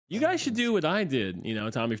You guys should do what I did. You know,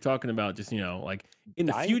 Tom, you're talking about just, you know, like in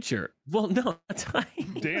the future. Well, no, not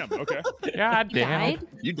dying. Damn. Okay. God damn.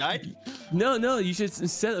 You died? No, you should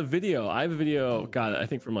set a video. I have a video, God, I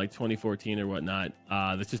think from like 2014 or whatnot.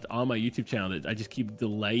 That's just on my YouTube channel that I just keep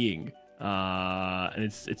delaying. And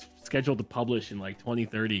it's scheduled to publish in like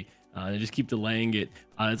 2030. I just keep delaying it.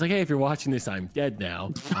 It's like, hey, if you're watching this, I'm dead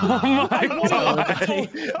now. I was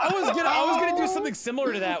gonna do something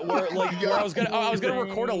similar to that, where I was gonna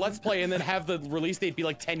record a Let's Play and then have the release date be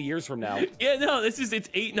like 10 years from now. Yeah, no, it's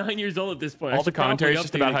 8-9 years old at this point. All the commentary is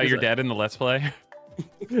just about how you're dead in the Let's Play.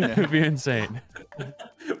 It would be insane.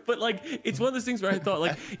 But like, it's one of those things where I thought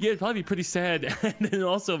like, yeah, it'd probably be pretty sad, and then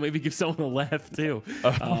also maybe give someone a laugh too.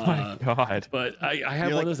 Oh my god! But I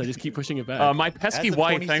have one of those. I just keep pushing it back. My pesky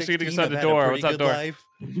wife. Thanks for getting us out the door. What's up, door?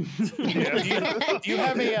 Do you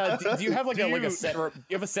have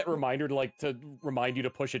a set reminder to remind you to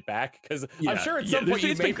push it back? Because I'm sure at some point you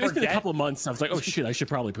may forget. It's been a couple of months. I was like, oh shit, I should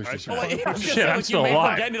probably push this back. Shit, I'm still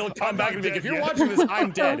alive. And it'll come back and be like, if you're watching this,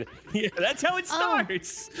 I'm dead. Yeah, that's how it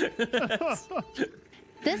starts.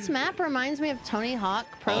 This map reminds me of Tony Hawk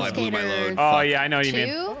Pro Skater. Oh yeah, I know what you mean.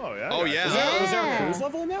 Oh yeah. Was there a cruise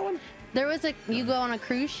level in that one? There was you go on a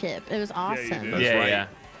cruise ship. It was awesome. Yeah.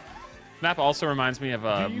 Map also reminds me of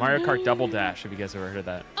Mario Kart Double Dash. Have you guys ever heard of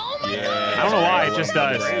that? Oh my god! I don't know why, it just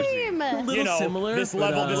does. A little similar. This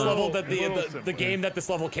level that the game that this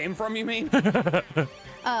level came from. You mean?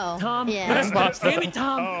 Oh, Tom. yeah. Damn it,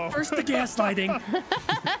 Tom. First the gaslighting.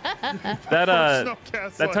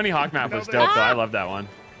 That Tony Hawk map was dope though. I love that one.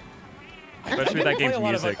 Especially that game's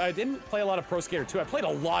music. I didn't play a lot of Pro Skater 2. I played a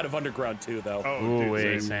lot of Underground 2 though. Ooh,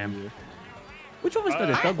 wait, Sam. Which one was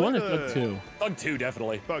better, Thug 1 or Thug 2? Thug 2,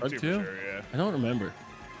 definitely. Thug 2, for sure, yeah. I don't remember.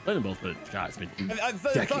 I played them both, but God, it's been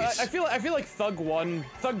decades. I feel like Thug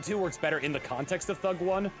 2 works better in the context of Thug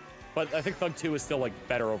 1, but I think Thug 2 is still like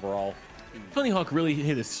better overall. Tony Hawk really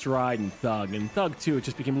hit his stride in Thug, and Thug 2, it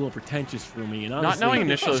just became a little pretentious for me. And not knowing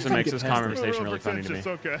initialism makes this conversation really funny to me.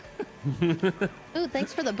 Okay. Ooh,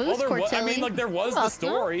 thanks for the boost, I mean, like there was the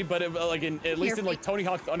story, but at least in like Tony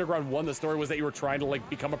Hawk Underground 1, the story was that you were trying to like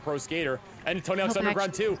become a pro skater, and in Tony Hawk's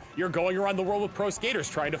Underground 2, you're going around the world with pro skaters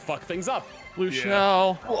trying to fuck things up. Blue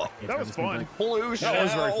Shell. That was fun. Blue Shell. That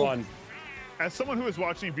was very fun. As someone who was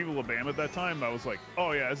watching Viva La Bam at that time, I was like,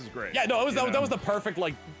 "Oh yeah, this is great." Yeah, no, that was the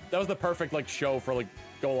perfect show for like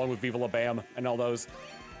go along with Viva La Bam and all those.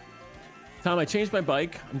 Tom, I changed my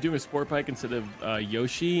bike. I'm doing a sport bike instead of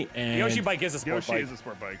Yoshi. And the Yoshi bike is a sport bike. Yoshi is a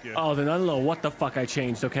sport bike. Yeah. Oh, then I don't know what the fuck I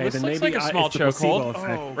changed. Okay, This then looks maybe like a small it's the placebo chokehold.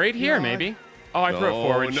 effect. Right here, maybe. Oh, I threw it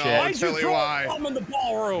forward. No, Shit. I'll tell you why. I'm in the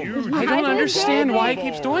ballroom. I don't understand why he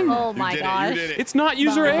keeps doing that. Oh my gosh. It's not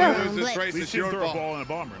user error. This race is your throw a fault. ball in a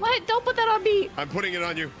bomber. What? Don't put that on me. I'm putting it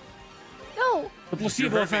on you. No. The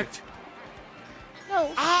placebo effect. No.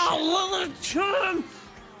 Oh, Tom!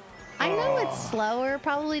 I know it's slower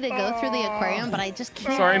probably to go through the aquarium, but I just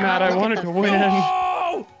can't. Sorry, Matt. I wanted to win.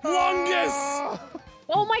 Oh, Lungus!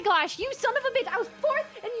 Oh my gosh, you son of a bitch. I was fourth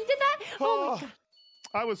and you did that? Oh my god.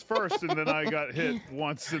 I was first, and then I got hit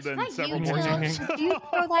once, and then several more Jill? times. Did you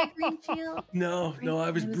throw that green shield? No,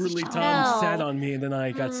 I was brutally. Tom No. sat on me, and then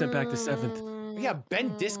I got sent back to 7th. Yeah,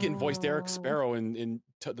 Ben Diskin voiced Eric Sparrow in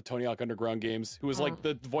the Tony Hawk Underground games, who was like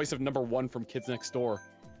the voice of #1 from Kids Next Door.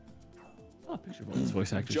 Oh, picture of his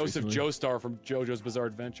voice actors. Joseph recently. Joestar from JoJo's Bizarre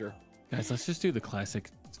Adventure. Guys, let's just do the classic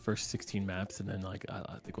first 16 maps, and then like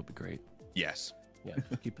I think we'll be great. Yes. Yeah,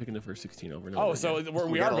 keep picking the first 16 over and Oh, over. so again.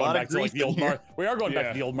 we are going back to like the old Mario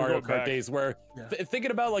Kart back. days where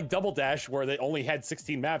thinking about like Double Dash where they only had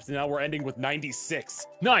 16 maps and now we're ending with 96.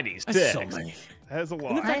 96. That's so many. That has a And the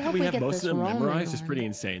lot. fact that hope we we have get most this of them rolling memorized is on. pretty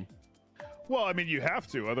insane. Well, I mean, you have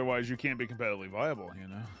to, otherwise you can't be competitively viable. You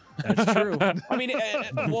know. That's true. I mean,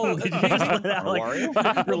 well,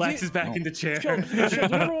 relaxes back in the chair.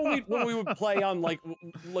 Remember when we would play on like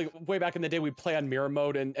way back in the day, we'd play on mirror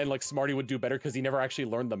mode and like Smarty would do better because he never actually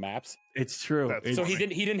learned the maps. It's true. That's So he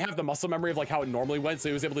didn't have the muscle memory of like how it normally went, so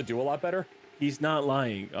he was able to do a lot better. He's not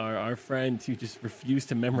lying. Our friend who just refused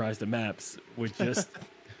to memorize the maps would just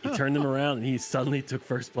he turned them around and he suddenly took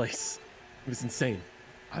first place. It was insane.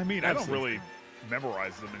 I mean, I don't really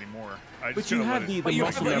memorize them anymore. I But just you gotta have let the it- But you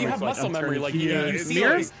muscle memory. have muscle memory, like you see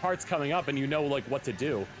Mirror- all these parts coming up and you know like what to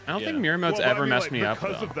do. I don't think Yeah. mirror mode's Well, but I ever mean, messed like, me up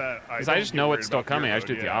because though. of that, Because don't I just get know worried it's still about coming. mirror I just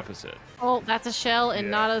do mode, the yeah. opposite. Oh, that's a shell and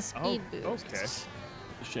Yeah. not a speed boost. Okay.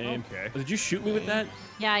 Shame. Okay. Did you shoot me with that?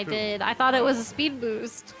 Yeah, I did. I thought it was a speed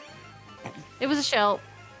boost. It was a shell.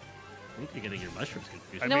 I think you're getting your mushrooms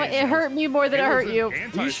confused. I You know mean, what? It hurt me more than it hurt you.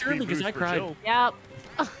 Are you sure? Because I cried. Yep.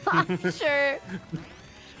 I'm sure.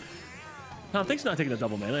 Tom, thanks for not taking a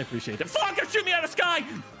double, man. I appreciate that. Fuck! You're shooting me out of the sky!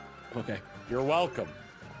 Okay. You're welcome.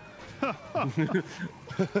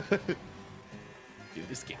 Dude,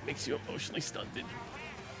 this game makes you emotionally stunted.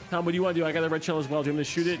 Tom, what do you want to do? I got a red shell as well. Do you want me to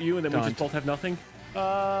shoot at you and then we just both have nothing?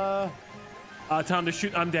 Uh, Tom, to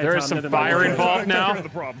shoot. I'm dead. There Tom, is some never mind. fire involved now. The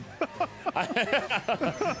problem.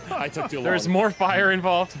 I took too long. There's more fire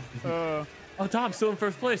involved. Oh, Tom, still in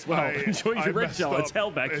first place. Wow, enjoy your red shell. It's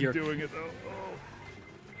hell back here. Doing it though.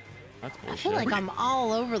 That's I feel like I'm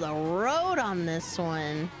all over the road on this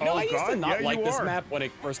one. No, I used to God, not yeah, like you this are. map when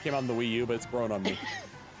it first came out on the Wii U, but it's grown on me.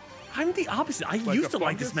 I'm the opposite. I Like used a to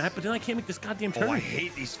like this fungus? map, but then I can't make this goddamn turn. Oh, I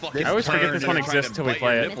hate these fucking. I always forget this one plants trying exists till we bite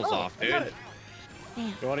play your it. Nipples off, dude.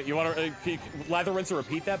 You want to lather, rinse, and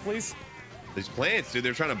repeat that, please? These plants, dude,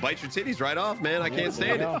 they're trying to bite your titties right off, man. I can't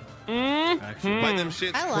stand it. Actually, Bite them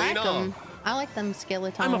shits I clean like them. off. I like them I'm a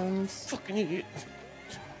skeletons. fucking idiot.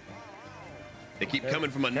 They keep coming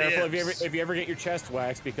from my Careful nips. if you ever get your chest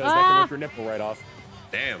waxed because that can rip your nipple right off.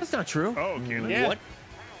 Damn. That's not true. Oh, can it? Yeah. What?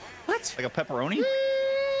 What? Like a pepperoni?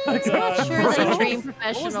 That's, Sure, a trained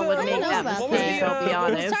professional would I make don't know that about mistake, that. I'll be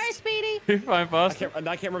honest. Sorry, Speedy. You're fine, boss. I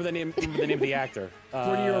can't remember the name of the actor.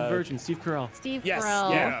 40-year-old virgin, Steve Carell. Steve Yes, Carell.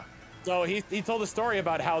 yeah. So he told a story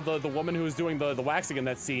about how the woman who was doing the waxing in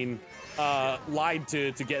that scene lied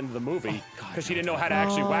to get into the movie because she didn't know how to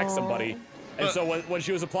actually wax somebody. And so when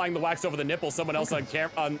she was applying the wax over the nipple, someone else on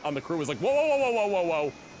the crew was like, whoa, whoa, whoa, whoa, whoa, whoa.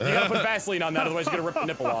 You gotta put Vaseline on that, otherwise you're gonna rip the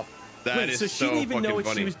nipple off. That Wait, is so she didn't even know fucking what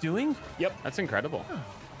funny. she was doing? Yep. That's incredible.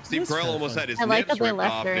 Steve Carell almost had his I like nips that they ripped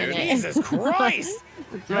left off, her in dude. it. Jesus Christ!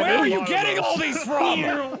 Where are you getting all these from?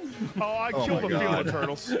 Oh, I killed my a God. few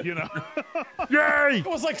turtles, you know. Yay! It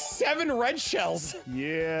was like 7 red shells.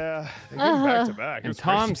 Yeah, they go back to back. It And was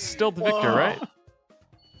Tom's still the victor, right?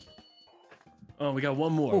 Oh, we got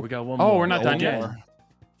one more. We got one Oh, more. we're not done Again, yet.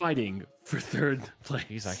 Fighting for third place.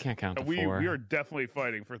 Jeez, I can't count to crazy. 4. We are definitely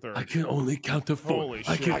fighting for third. I can only count to 4. Holy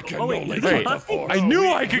I shit. can, I can only only count count to to 4. I knew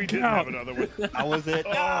I we could didn't have count. another one. How was it?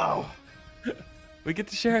 Oh, We get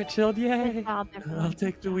to share it, chilled. Yay! Job, everyone. I'll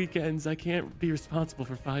take the weekends. I can't be responsible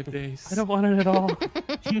for 5 days. I don't want it at all.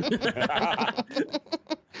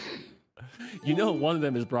 You know, one of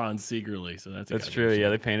them is bronze secretly, so that's That's true. Yeah,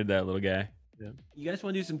 they painted that little guy. Yeah. You guys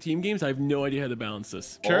want to do some team games? I have no idea how to balance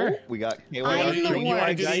this. Sure. We got KY. I You didn't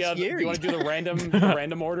want to work. do the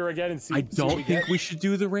random order again and see? I don't think we should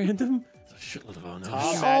do the random. It's a shitload of oh no. Tom,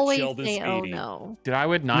 I Matt, always Chilled, and say, oh Speedy. no. Dude, I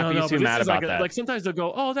would not be but too this mad is about like that. Like sometimes they'll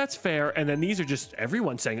go, oh, that's fair, and then these are just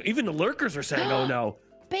everyone saying, even the lurkers are saying, oh no.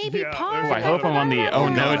 Baby Yeah, Park. there's I hope I'm on the oh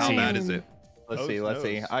no God, how team. bad is it? Let's see. Let's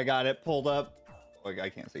see. I got it pulled up. Like, I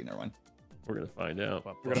can't see. Never mind. We're gonna find out.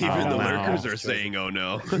 Even the no. lurkers are saying, "Oh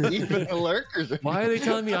no." Even the lurkers. Why are they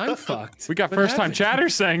telling me I'm fucked? We got What first time happened?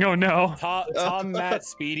 chatters saying, oh no. Tom, Matt,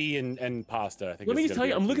 Speedy, and Pasta. I think. Let me is just gonna tell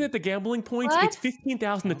you, be I'm our looking team. at the gambling points. What? It's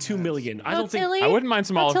 15,000 to 2 million. I don't think. Tilly? I wouldn't mind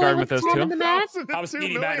some Olive Tilly Garden with with those Tom two. and the Matt? Tom,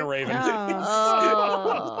 Speedy, Matt, and Raven. Oh.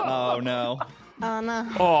 Oh. Oh no. Oh no.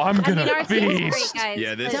 Oh, I'm I mean, gonna our team's great, feast. guys.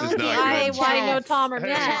 Yeah, this Don't is not get Why, good. why no Chats. Tom or Hey,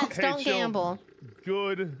 Matt? Chats, don't chill. gamble.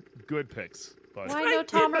 Good picks. But Why no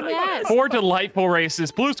Tom or Matt? 4 delightful races.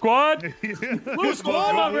 Blue squad. Blue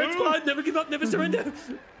squad, on red squad, never give up, never surrender.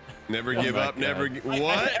 Never give up. Never.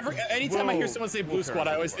 What? Anytime I hear someone say Blue Squad,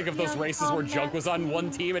 I always think of those races where Junk was on one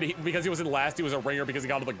team, and because he was in last, he was a ringer because he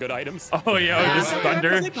got all the good items. Oh yeah, just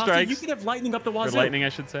thunder You strikes. can have lightning up the Or wazoo. lightning, I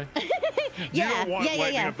should say. Yeah, don't want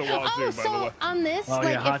lightning yeah. up the wazoo, Oh, by the so way. on this, Oh, like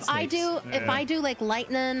yeah, hot if I snakes. do, if Yeah. I do like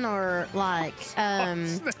lightning or like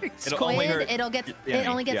It'll only squid, hurt. it'll get Yeah, it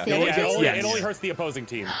only gets yeah. the Yeah, other it, only, Yes. it only hurts the opposing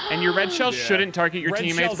team. And your red shells Yeah. shouldn't target your Red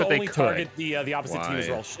teammates, shells but they only could. target the opposite team as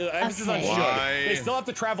Why? well. Emphasis on Okay. should. Why? They still have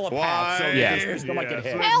to travel a path, so Why? Yeah. they still might get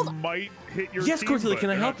hit. So they might hit your Yes, team, Cortily, but can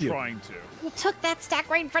I they're help not you? trying to. You took that stack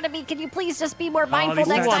right in front of me. Can you please just be more mindful these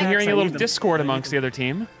next Ooh, stacks I'm time? hearing a I little need them. discord amongst the other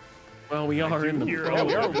team. Well, we are in the. Hear, Yeah,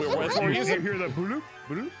 we are. That's what we're you using. hear the bloop,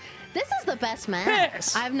 bloop? This is the best map.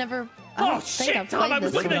 Yes. I've never. I Oh, don't think shit, I've Tom, I played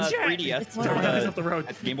was this looking one. at chat. 3DS. It's or, fine. It's up the road.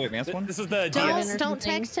 Game Boy Advance one. This is the Don't something.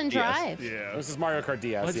 text and drive. Yeah. This is Mario Kart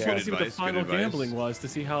DS. I just Yeah. want to see what the advice, good final advice. gambling was to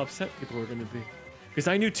see how upset people were going to be. Because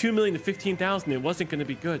I knew 2 million to 15,000, it wasn't going to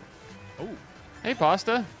be good. Hey,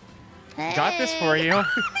 Pasta. Got this for you.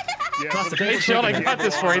 Yeah, but Hey, Shield, I got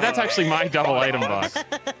this for you. That's actually my double item box.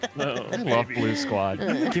 I love Blue Squad.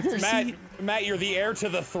 Matt, you're the heir to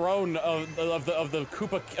the throne of the Koopa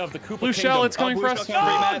Blue Kingdom. Shell, it's coming for us.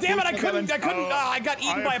 Oh, damn it! I couldn't. Oh, I got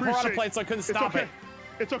eaten I by a piranha appreciate- plant, so I couldn't It's stop okay. it.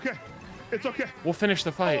 It's okay. It's okay. We'll finish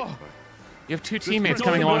the fight. Oh. You have 2 teammates This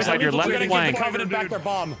coming is alongside your we're left We're gonna give flank. the Covenant back Dude. their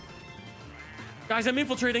bomb. Guys, I'm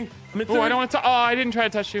infiltrating. I'm in Oh, third. I don't want to. Oh, I didn't try to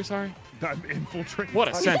touch you. Sorry. I'm infiltrating. What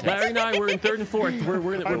a sentence. Larry and I, we're in third and fourth. I'm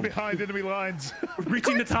We're behind enemy lines.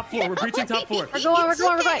 reaching the top 4. We're reaching top 4. We're going.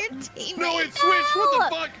 Look at your teammate. No, it switched. What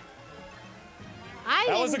the fuck?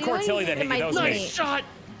 That was a Cortilli that hit you. That was me. Nice shot.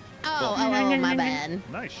 Oh, my bad.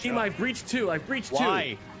 Nice shot. Team, I've breached 2. I've breached 2.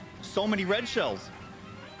 Why? So many red shells.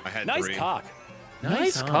 I had Nice 3. cock.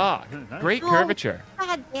 Nice huh? cock. Great curvature.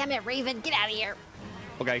 God damn it, Raven, get out of here.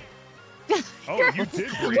 Okay. Oh, you did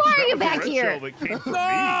breach. Why are That you was a back red here? shell that came from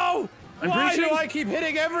No! I'm Why do breaching. I keep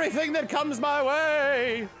hitting everything that comes my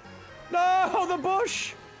way? No, the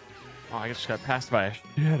bush. Oh, I just got passed by a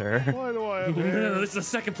shitter. me. Why do I have No, hair? this is a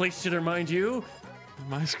second place shitter, mind you.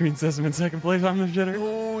 My screen says I'm in second place. I'm the shitter.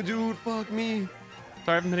 Oh, dude, fuck me.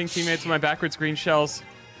 Sorry, I'm hitting teammates with my backwards green shells.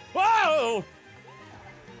 Whoa!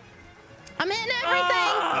 I'm hitting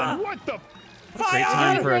everything. What the? Great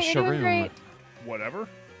time for a You're doing sharoom. great. Whatever.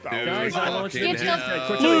 Dude, Guys, I want you to fucking do hell.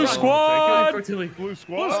 that. Blue squad! Cortilli. Blue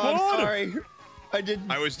squad. Oh, I'm sorry. I did.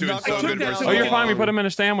 I was doing not so go good down. for so Oh, you're long. fine. We put him in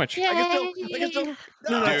a sandwich. Yay. I can still. Dude,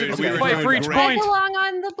 it's we okay. were Fight doing for each great. I point. belong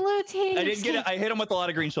on the blue team. I didn't get it. I hit him with a lot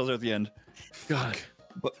of green shells at the end. God.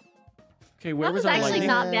 But Okay, where That was our actually lightning?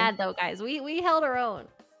 not bad though, guys. We held our own.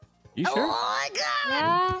 You sure? Oh my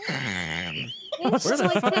god. Yeah. Where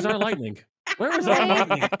the fuck is our lightning? Where is our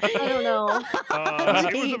lightning? I don't know.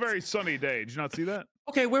 It was a very sunny day. Did you not see that?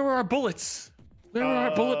 Okay, where were our bullets? Where were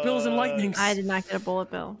our bullet bills and lightnings? I did not get a bullet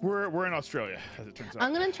bill. We're in Australia, as it turns out.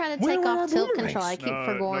 I'm gonna try to Where take were our off tilt boomerangs? control. I keep No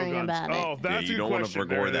forgoing guns. about it. Oh, that's you a don't good wanna question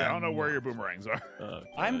forgo there. that. I don't know where your boomerangs are.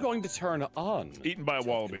 I'm going to turn on. Eaten by a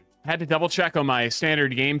wallaby. Had to double check on my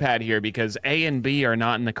standard gamepad here because A and B are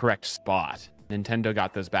not in the correct spot. Nintendo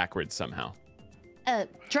got those backwards somehow.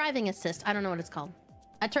 Driving assist. I don't know what it's called.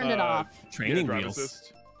 I turned it off. Training drive wheels.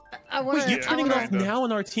 assist. I want Wait, you're Yeah, turning it off kinda. now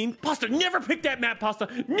on our team? Pasta, never pick that map, Pasta.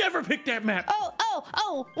 Never pick that map.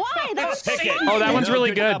 Oh! Why? That was Pick it. Oh, that one's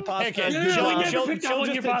really good. Pick it. Yeah, Chill- we never chill- picked that chill one,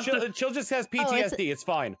 just- you bastard. chill just has PTSD. It's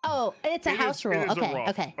fine. Oh, it's a It house is- rule. it is Okay, a rough,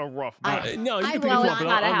 okay. A rough I- map. No, you I can pick will it up, but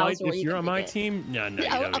not a on my, house rule, if you you're can on my pick it. team, no, you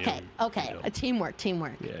Oh, don't. okay. No. Teamwork.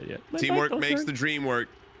 Yeah. Teamwork makes the dream work.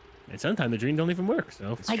 And sometimes the dream don't even work.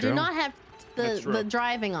 So I do true. not have That's true. the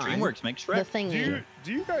driving on. DreamWorks makes The Shrek. thingy.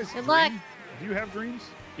 Do you guys Good dream? luck. Do you have dreams?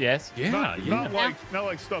 Yes. yeah, Not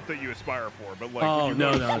like stuff that you aspire for, but like Oh, when you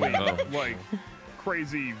go no, to no, sleep, like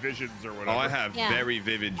crazy visions or whatever. Oh, I have Yeah. very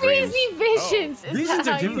vivid dreams. Crazy visions. is Visions that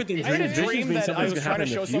are how you- different than I had a dreams. Visions dream mean that I something's was gonna trying to happen in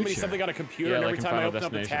show the somebody future. something on a computer, Yeah, and like every in time I Final opened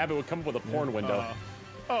up the Destination. tab, it would come up with a porn window.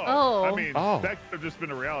 Oh. I mean, Oh. that could have just been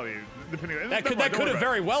a reality. Depending on, That could have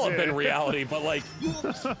very well have been reality, but like,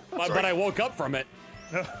 but I woke up from it.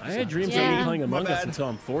 I had dreams of Yeah. me playing Among Us bad. until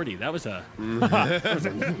I'm 40. That was a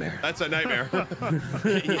nightmare. That's a nightmare.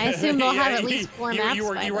 I assume they'll have at least 4 maps You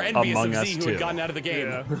were by then. envious Among of Us Z who too. had gotten out of the game.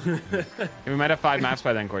 Yeah. We might have 5 maps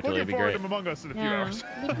by then, Cortilli. Looking It'd be forward great. to Among Us in a few Yeah. hours.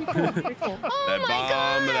 Pretty cool, pretty cool.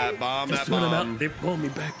 That bomb, Just when I'm out, bomb. they pull me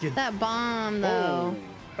back in. That bomb though.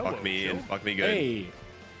 Hello, Fuck me Jill. and fuck me good. Hey,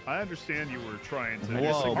 I understand you were trying to. Whoa,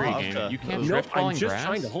 Disagree, Pasta. game. You can't nope, drift I'm falling just grass.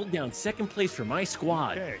 trying to hold down second place for my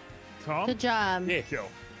squad. Okay, Tom, Good job. Yeah. kill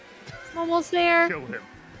Almost there. him.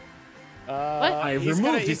 I have He's removed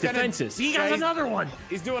gonna- his he's gonna- defenses. He got he's- another one.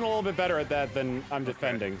 He's doing a little bit better at that than I'm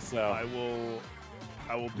defending. So I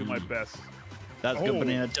will do my best. That's good, Oh.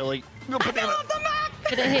 banana Tilly. No, banana.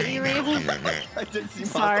 Did it hit you, Raven? I did see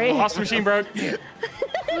Sorry. Lost machine broke.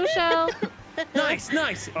 Blue shell. Nice.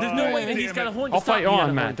 There's no way that he's damn got a it. horn to I'll stop fight you me out on,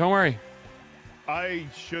 of Matt. one. Don't worry. I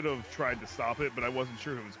should have tried to stop it, but I wasn't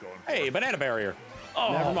sure who was going for hey, it. banana barrier.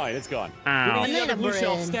 Oh, Never mind, it's gone. Ow. Give me another blue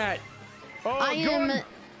shell bread. stat. Oh, I go on. am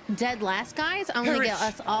dead last, guys. I'm gonna get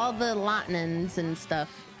Perish. us all the lightnings and stuff.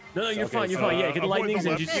 No, you're Okay, fine. You're so, fine. Yeah, get the avoid lightnings the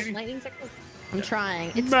and left. just. Good. Lightning's are cool. I'm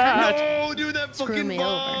trying. It's Matt. No, do that Screw fucking me over.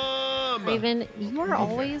 bomb. Raven, you are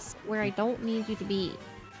always where I don't need you to be.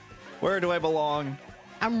 Where do I belong?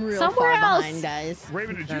 I'm real Somewhere far else. behind, guys.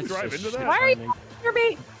 Raven, did you That's drive so into that? shit. Why are you Lightning. near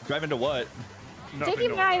me? Drive into what? Nothing, Taking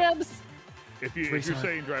no my way. items. If you're Reset.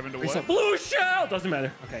 saying drive into Reset. what? Blue shell. Doesn't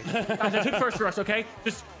matter. Okay. Guys, I took first for us. Okay.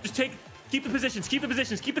 Just keep the positions. Keep the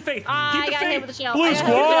positions. Keep the faith. I keep the got faith. hit with the shell. Blue I got hit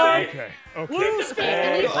with the squad. shell. Okay. Okay. Blue squad.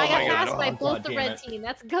 At least I Oh got my passed God. by Oh, both God the damn red it. team.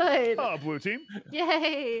 That's good. Oh, blue team.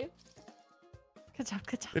 Yay. Good job.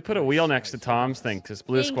 Good job. They put a wheel next to Tom's thing because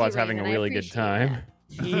Blue Thank you, Squad's having a Raven. I really good appreciate time.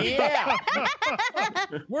 Yeah.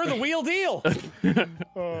 We're the wheel deal.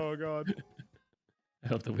 Oh God. I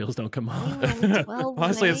hope the wheels don't come off. Oh, 12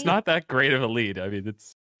 Honestly, it's right? not that great of a lead. I mean,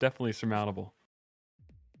 it's definitely surmountable.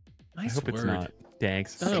 I Nice hope it's word. not.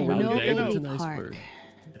 Thanks. Not a word, Chernobyl Dave, it's a nice Park. word.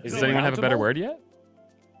 Does anyone have a better word yet?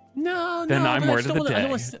 No, Then no. I'm but I word just of the don't wanna- I don't day.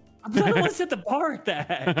 wanna set- I don't want to set the bar at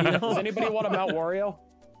that. You know? Does anybody want a Mount Wario?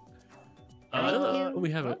 We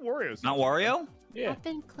have a. Not Warriors. Not Wario? Yeah. I've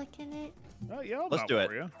been clicking it. Yeah, I'll Let's not do it.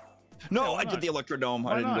 Wario. No, Yeah, why I not? did the Electrodome.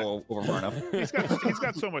 Why I didn't not? go over far enough. He's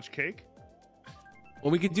got so much cake.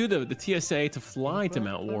 Well, we could do the TSA to fly to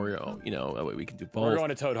Mount Wario. You know, that way we can do both. We're going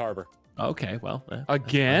to Toad Harbor. Okay, well.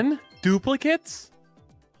 Again? Duplicates?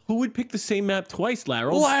 Who would pick the same map twice,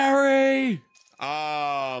 Larry? Larry!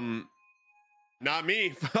 Not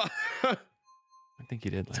me. I think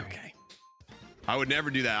you did, Larry. Okay. I would never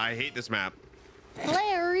do that. I hate this map.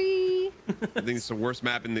 Larry. I think it's the worst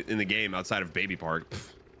map in the game outside of Baby Park.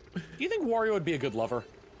 Do you think Wario would be a good lover?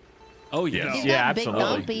 Oh, yeah. He's Yeah, got big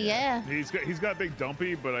absolutely. dumpy, yeah. He's got big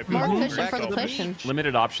dumpy, but I feel More like he's cushion very for the selfish. cushion.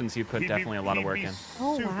 Limited options, he put He'd be- definitely a lot of he'd work be in.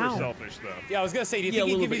 Oh, super wow. selfish though. Yeah, I was gonna say, do you Yeah, think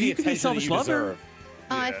a he'd give little you the bit. He could be attention that you selfish lover. deserve?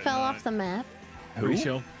 I Yeah, fell no, off the map. Pretty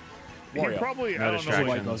sure. He'd Wario. probably, No I don't know,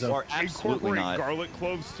 like, distractions. Or absolutely incorporate not. garlic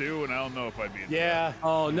cloves too, and I don't know if I'd be into Yeah.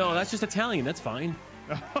 Oh, no, that's just Italian. That's fine.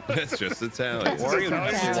 That's just Italian. That's Wario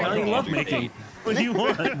Italian. just- Italian lovemaking. What do you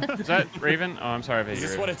want? Is that Raven? Oh, I'm sorry if I Is hit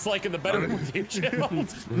this you. what it's like in the bedroom with you, Jill?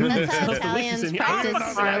 That's how Smells delicious Italians in here. practice.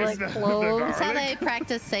 that. Garlic The cloves. That's how garlic. they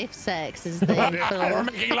practice safe sex. Is they We're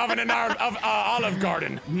making love in an olive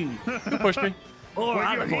garden. Push me. Oh, When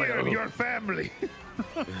I you're don't here, know. your family.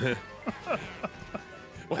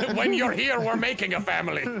 When you're here, we're making a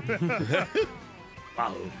family.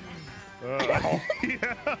 Yeah.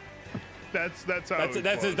 That's how.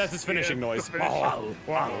 That's his finishing noise. Wow.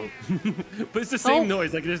 But it's the same Oh,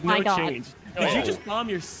 noise. Like, there's my no God. change. Did you just bomb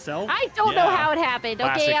yourself? I don't know Yeah. how it happened.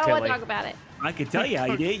 Classic Okay, I don't want to Tilly. talk about it. I can tell you how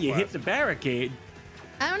you did. You hit the barricade.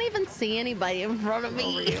 I don't even see anybody in front of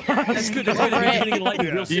me. That's good. That's why they're getting light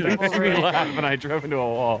real You soon. made me laugh when I drove into a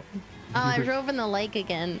wall. Oh, I drove in the lake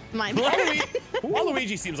again. My bad.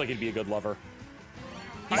 Waluigi seems like he'd be a good lover.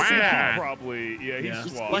 Probably. Yeah, he's Yeah.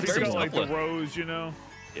 suave. Like He's got some like the chocolate. rose, you know.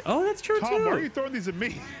 Oh, that's true, Tom, why are too. you throwing these at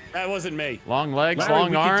me? That wasn't me. Long legs, Larry,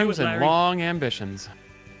 long we could do arms, it, and Larry. long ambitions.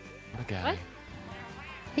 What a guy. What?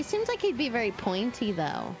 He seems like he'd be very pointy,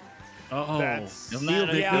 though. Oh, That's- feel Yeah,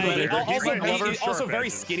 it, Yeah, feel it. but also, Great lover, he's also sharp very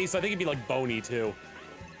edges. skinny, so I think he'd be like bony too.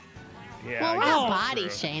 Yeah. Well, I we're guess not that's body true.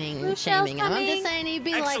 shaming Michelle's him. I'm coming. just saying he'd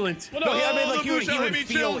be like. Excellent. Well, no, I mean like the Bushel, he me would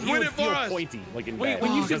feel too. Win it for us. pointy, like in Wait, bed.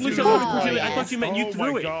 when you said Oh, Lucio, God. I thought you meant you Oh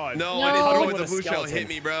threw my it. God. No, No. I didn't throw it. With The a Bushel skeleton. hit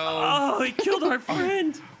me, bro. Oh, he killed our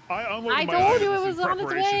friend. I unloaded I my told items you it in was on its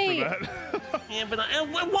preparation way. for that. Yeah, but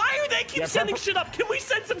why do they keep Yeah, sending shit up? Can we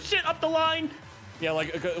send some shit up the line? Yeah,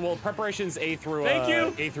 like well, preparations A through Thank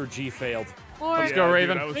you. A through G failed. Or Let's Yeah, go, dude,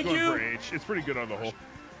 Raven. I was Thank going you. for H. It's pretty good on the whole.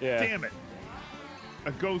 Yeah. Damn it.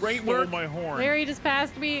 A ghost Great stole work. my horn. Larry just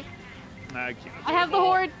passed me. I can't. I have the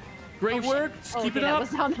horde. Great work. Just keep it that up. was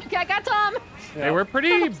Tom. Okay, I got Tom. Hey, we're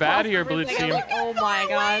pretty bad here, Blue Team. Oh my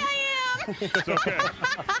god. It's okay.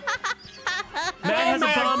 Matt has a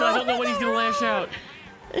bomb, and I don't know when he's gonna lash out.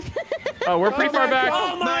 Oh, we're pretty far back.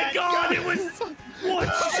 Oh my God! It was what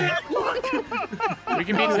shit? Look. We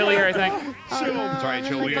can beat Tilly here, I think. Chill. It's all right,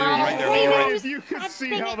 chill. We God. right there. Hey, We're there's- If you could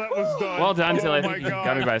see how that was done. Well done, Tilly. I Oh think my you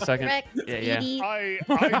got me by a second. Wreck, Yeah, yeah.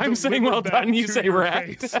 Speedy. I'm saying well delivered that done, you to say your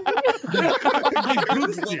wrecked. face.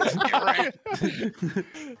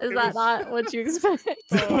 Is that not what you expect?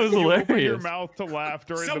 That was You opened your hilarious. mouth to laugh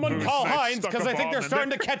during the Someone boost, call and I Heinz stuck because a I think bomb they're in starting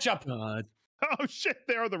there. to catch up. God. Oh shit!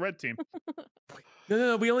 They are the red team.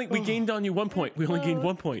 No. We gained on you 1 point. We only gained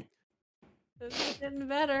 1 point. This is getting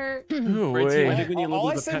better. Ooh, Red team, I wait. think we need a little All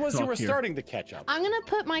I bit of said pep was you talk were here. starting to catch up. I'm gonna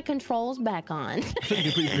put my controls back on. I thought you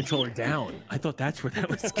could put your controller down. I thought that's where that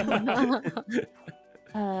was going.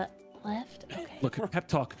 Left. Okay. Look, pep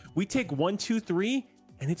talk. We take 1, 2, 3,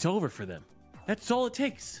 and it's over for them. That's all it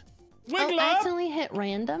takes. Oh, I accidentally hit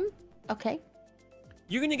random. Okay.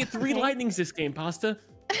 You're gonna get 3 lightnings this game, Pasta.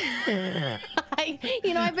 I've been Oh, trying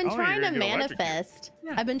you're to gonna get electrocuted. manifest.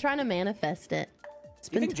 I've been trying to manifest it. It's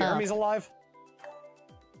Do you been think tough. Jeremy's alive?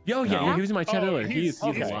 Yo, yeah, he was in my chat earlier. He's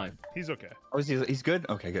okay. alive. He's okay. Oh, he's good?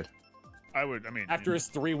 Okay, good. I mean, After his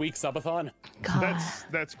 3-week subathon? God.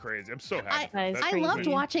 that's crazy. I'm so I, happy. That is That's I crazy. loved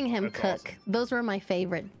watching him That's cook. awesome. Those were my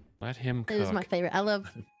favorite. Let him It was my cook. favorite. I was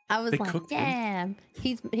They like, cooked them? damn.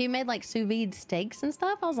 He made like sous vide steaks and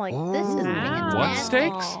stuff. I was like, this is Wow. What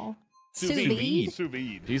fantastic. steaks? Sous Sous vide. vide. Sous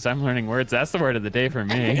vide. Jeez, I'm learning words. That's the word of the day for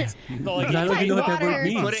me. No, like, I don't even know what that word water.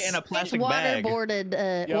 means. Put it in a plastic bag.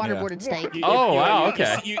 Waterboarded steak. Oh, wow,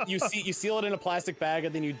 okay. You seal it in a plastic bag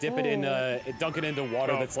and then you dip it in, dunk it into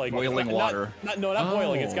water that's like Boiling water. Not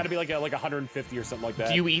boiling. It's Oh. got to be like 150 or something like that.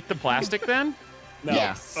 Do you eat the plastic then? No.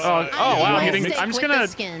 Yes. Oh, I wow. I I'm eat just steak with gonna. the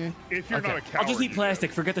skin. If you're not a coward, I'll just eat you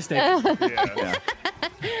plastic. Forget the steak. do. Yeah.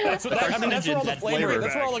 That's what I mean. That's where all the Flavor flavors.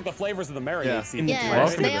 That's bag. where all like the flavors of the marinade Yeah. season. Yeah,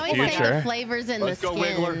 Welcome to they the always say future. the flavors in Let's the go,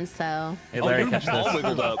 Wiggler. skin, so. Hey, Larry, catch All this.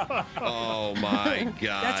 wiggled up. Oh my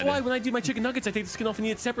god. That's why when I do my chicken nuggets, I take the skin off and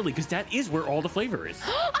eat it separately because that is where all the flavor is.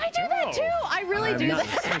 I do that too. I really do that.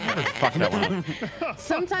 Fuck that one up.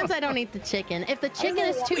 Sometimes I don't eat the chicken. If the chicken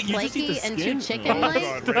is too Wait, you just eat the flaky and too skin? Oh chicken-like,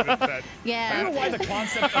 god, Raven, that. I don't yeah. know why the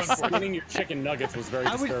concept of skinning your chicken nuggets was very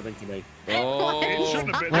disturbing to me. It Oh,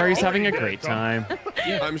 shouldn't have been. Larry's having a Already great did, time.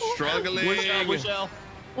 I'm struggling.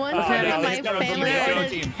 One Oh, time no, when my he's got a family banana ordered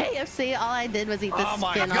team. KFC, all I did was eat the Oh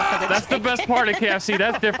my skin God. off of the That's the chicken. best part of KFC.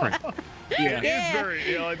 That's different. Yeah. It is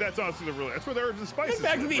very, like, that's honestly the real. That's where the herbs and spices.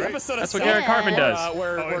 Back to live, the right? episode That's of what Garrett Yeah. Cartman does.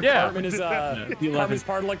 where Yeah. Cartman is You love Cartman's it.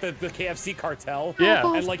 part of like the KFC cartel. Yeah.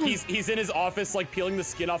 And like he's in his office like peeling the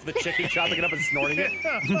skin off the chicken, chopping it up and snorting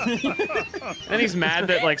it. Then he's mad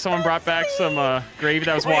that like someone brought back some gravy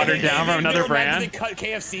that was watered down from another They were mad that brand. They cut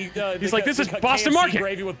KFC. He's they like, cut- "This they is cut Boston KFC Market."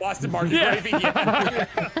 gravy with Boston Market Yeah. gravy.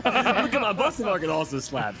 Yeah. Come on, Boston Market also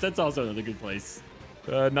slaps. That's also another good place.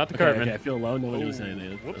 Not the Okay, Cartman. okay, I feel low. No one was saying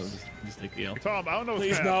anything. Whoops. I'll just take the L. Tom, I don't know what's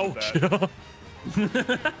Please, gonna happen no. with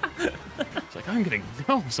that. It's like I'm getting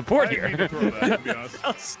no I support didn't mean to here. throw that, to be honest.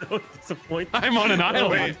 I'm so disappointed. I'm on an island.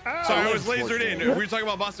 Wait, so Ow. I was lasered in. We were talking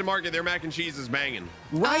about Boston Market. Their mac and cheese is banging.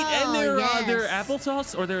 Right, and Oh, their yes.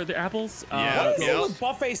 applesauce or their apples. Yeah. What is Yeah. all the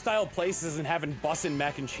buffet style places and having bussin'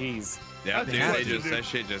 mac and cheese? Yeah, That's dude, what they you just do. that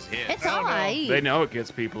shit just hit. It's I don't know. alright. They know it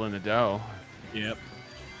gets people in the dough. Yep.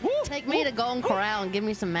 Take me to Golden Corral and give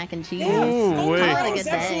me some mac and cheese. Ooh, Oh, wait. God, Good it's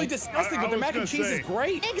absolutely day. disgusting, I but their was mac and gonna cheese say. is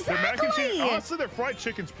great. The mac and cheese, Exactly. honestly, their fried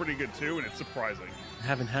chicken's pretty good too, and it's surprising. I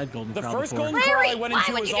haven't had Golden The Corral first before. Golden Corral I Larry, went why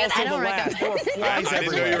into would was you do also that? the I don't last. There were flies I didn't know you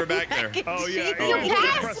everywhere. were back there. Oh yeah, it You was a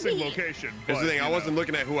passed depressing me. location. Here's but, the thing, I you wasn't know.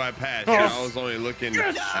 looking at who I passed. Oh. I was only looking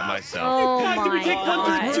at myself. Oh God, did we take my one,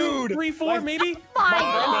 god. two, three, four, maybe? My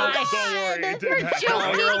Oh, gosh. don't worry, it You're didn't happen.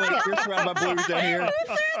 joking. You're surrounded by blues down here.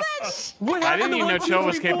 What I happened didn't to even know one, two, Cho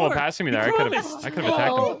was three, capable of four? passing me there. You I could promised. have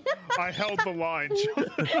attacked him. I held the line.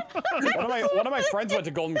 One of my friends went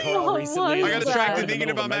to Golden Corral Oh, recently. what and I is got was that? distracted in the thinking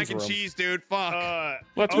middle of about the mac and men's room. cheese, dude. Fuck.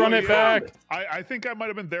 Let's run it back. I think I might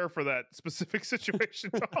have been there for that specific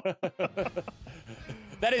situation. Tom.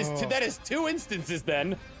 That is two instances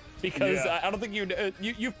then, because Yeah. I don't think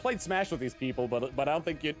you've played Smash with these people, but I don't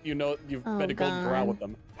think you've Oh, been to Golden Corral God. with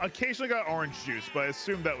them. Occasionally got orange juice, but I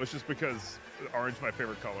assumed that was just because orange is my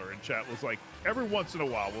favorite color, and chat was like, every once in a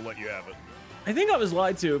while we'll let you have it. I think I was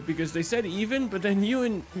lied to because they said even, but then you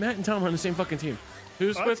and Matt and Tom are on the same fucking team.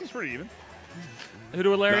 Who's That with? seems pretty even. Who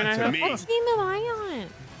do Larry and I Not to have? me. What team am I on?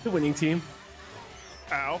 The winning team.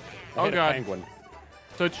 Ow. Oh, I hit a God. penguin.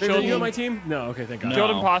 So it's Are you on children. my team? No, okay, thank God. No.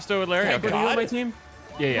 Children Pasta with Larry. Thank Okay. Are you on my God. team?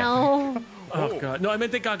 Yeah. No. Oh God, no, I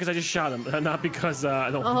meant thank God because I just shot him, not because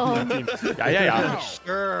I don't. Oh. want that team. Yeah.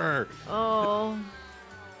 Sure. Oh.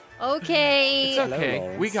 Okay. It's okay.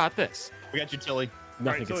 Lawrence. We got this. We got you, Tilly. Nothing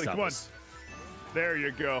Alright, can Tilly, stop come on. us. There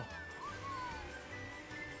you go.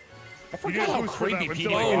 I forgot how boost for that creepy one, Petey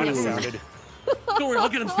Tilly. Iguana Oh. sounded. Don't worry, I'll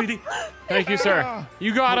get him, Speedy. Thank you, sir.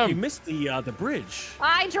 You got You him. missed the bridge.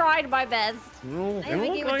 I tried my best. No, I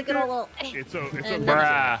think it was a good old It's okay. And-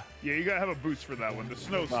 Bruh. Yeah, you gotta have a boost for that one. The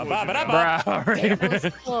snow slows you ba-ba-da-ba. down. Bruh. I was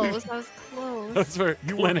close. I was close. Those were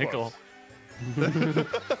You were clinical.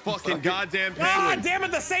 Fucking goddamn Ah, penguin. damn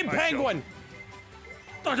it! The same Nice penguin.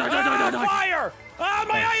 Die, die, die, die, die, die. Fire! Ah,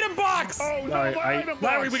 my item box. Oh, no, Sorry, my item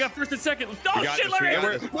Larry, box. we got first and second. Oh We got shit, this, we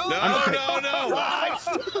Larry! got this. No.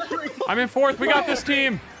 I'm in fourth. We got this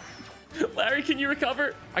team. Larry, can you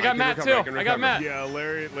recover? I got can Matt recover, I too. can I got recover. Matt. Yeah,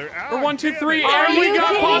 Larry. We're 1, 2, 3, Are and we you got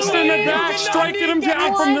kidding Pasta in the me? back, You did not striking him need that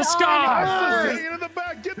down from the one sky. Getting in the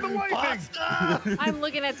back, get the lightning. I'm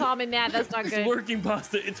looking at Tom and Matt. That's not It's good. working,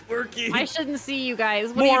 Pasta. It's working. I shouldn't see you guys.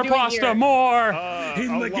 What More are you doing Pasta, here? more. Hit A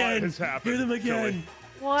him lot again. has happened. Hit him again. Tilly.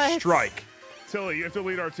 What? Strike. Tilly, you have to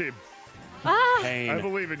lead our team. Ah. I Pain.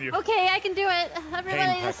 believe in you. Okay, I can do it. Everybody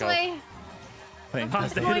Pain, this Pecco. way.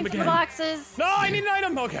 Pasta, hit Going him to the again. boxes. No, I need an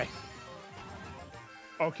item. Okay.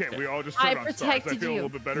 Okay, we all just I turned on stars. I protected feel a you. little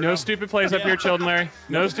bit better No now. stupid plays up here, children, Larry.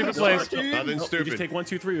 No stupid plays. Nothing Nope, we just stupid. take 1,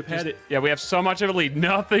 2, 3. We've had it. Yeah, we have so much of a lead.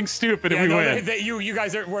 Nothing stupid, and Yeah, we no, win. you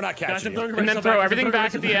guys are. We're not Guys, catching I'm you. throwing And then myself throw back. everything I'm back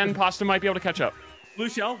at throwing the myself end. Pasta might be able to catch up. back. Blue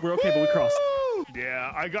shell, we're okay, but we crossed.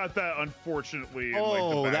 Yeah, I got that unfortunately in like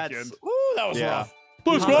Oh, the back that's end. Ooh, that was Yeah. rough.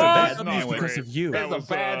 Blue That's a squad. bad Not sandwich. Because of you. That That's a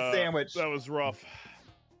bad sandwich. That was rough.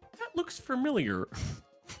 That looks familiar.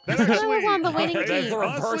 That I actually, was on the winning That's team. the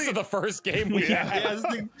reverse honestly- of the first game we Yeah. had. Yeah, it's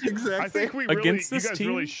the exact I think same. we really, Against you this guys team?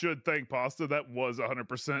 really should thank Pasta. That was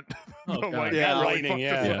 100%. Oh, God. like, Yeah. that really Lightning, fucked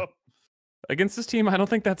yeah. us Yeah. up. Against this team, I don't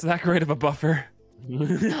think that's that great of a buffer.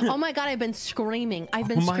 Oh my god, I've been screaming. I've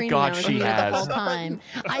been Oh my screaming God, out she here the has. whole time.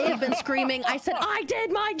 I have been screaming. I said, I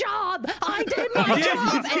did my job. I did my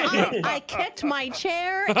job. And I kicked my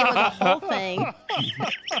chair. It was a whole thing.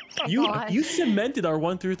 You cemented our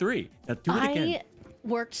 1 through 3. Now do it again. I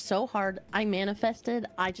worked so hard. I manifested.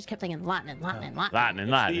 I just kept thinking Latin.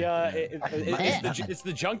 It's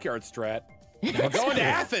the junkyard strat. We're going to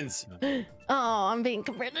Athens. Oh, I'm being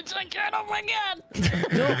compared to junkyard. Oh my god.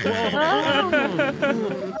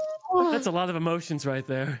 That's a lot of emotions right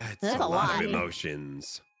there. That's a lot. of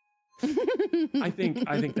emotions. I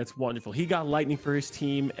think that's wonderful. He got lightning for his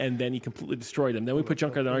team, and then he completely destroyed them. Then we put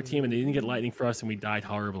Junkyard on our team, and they didn't get lightning for us, and we died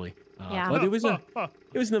horribly. Yeah. But it was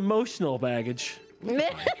an emotional baggage.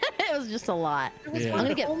 It was just a lot. Yeah. I'm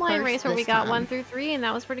gonna get Full line first race where we this got time. 1 through 3, and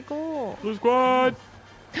that was pretty cool. Blue squad.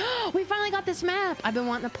 We finally got this map. I've been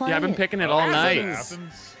wanting to play Yeah, I've been it. picking it all night.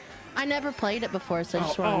 Athens. I never played it before, so I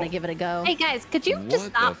just wanted to give it a go. Hey guys, could you just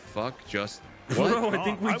What stop? the fuck? Just Bro, what? I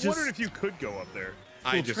think we I just wondered if you could go up there.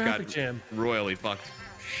 I Cool just traffic got jam. royally fucked.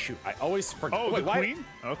 Shoot, I always forget. Oh, Wait, the why? queen?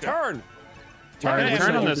 Okay. Turn. All right,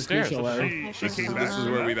 Turn on the those stairs. She came back. This is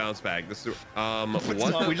where we bounce back. This is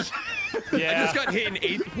what? We just I Yeah. just got hit in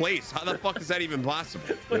 8th place. How the fuck is that even possible?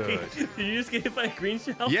 Wait, did you just get hit by a green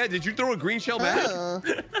shell? Yeah, did you throw a green shell back?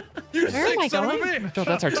 You Where am I sick son of a going? bitch. Joe,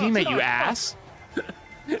 that's our teammate, you ass.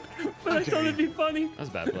 But I thought it'd be funny. That was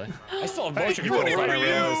a bad play. I still have motion Hey, control. what I are you?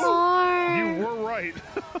 realized. You were right.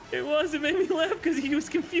 It was. It made me laugh because he was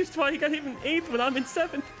confused why he got hit in 8th when I'm in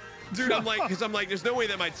 7th. Dude, I'm like, there's no way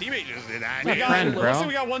that my teammate just did that. My We got, friend, looks bro. like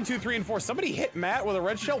we got 1, 2, 3, and 4. Somebody hit Matt with a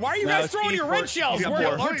red shell. Why are you No, guys it's throwing your E4. red shells? You got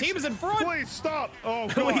Our more. team is in front. Please stop. Oh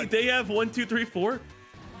god. Wait, they have 1, 2, 3, 4.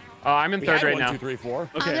 Oh, I'm in We third had right 1, now. 2, 3, 4.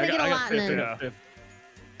 I'm gonna get a I got lightning. fifth, I got fifth.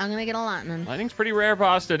 I'm gonna get a lightning. Lightning's pretty rare,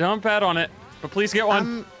 Pasta. Don't bet on it. But please get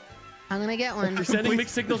one. I'm gonna get one. You're sending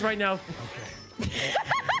mixed signals right now.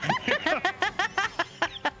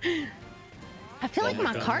 I feel like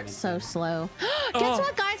my cart's so slow. Guess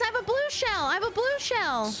what, guys? I have a blue shell. I have a blue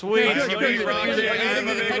shell. Sweet. I have a big rocket. I have a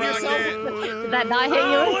big rocket. Did that not hit you?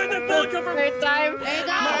 Oh, and the ball cover. Third time.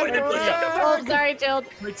 There you go. Oh, sorry, Jill.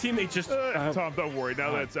 My teammate just. Tom, don't worry.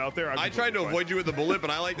 Now that it's out there, I tried to avoid you with the bullet, but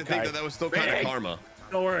I like to think that was still kind of karma.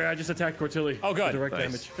 Don't worry, I just attacked Cortilli. Oh, good. Direct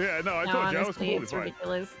Nice. damage. Yeah, no, I No, told you. I was honestly, completely it's fine.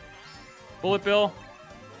 ridiculous. Bullet Bill.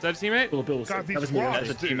 Is that a teammate? Bill was God, that these was me. frogs. as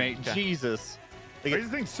a teammate. Jesus. They I get-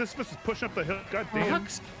 just think Sisyphus is pushing up the hill. God damn.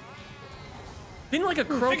 Fucks. Didn't like a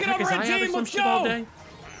crow Pick it pick up, his red eye out or team, some let's shit all go. day?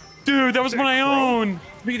 Dude, that was my own.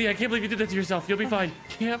 Speedy, I can't believe you did that to yourself. You'll be fine.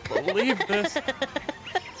 Can't believe this.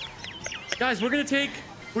 Guys, we're gonna take.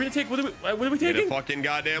 What are we Hit a taking? fucking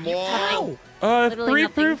goddamn wall. Literally 3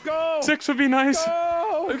 nothing. through 6 would be nice.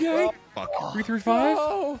 Okay. Fuck. 3 through 5?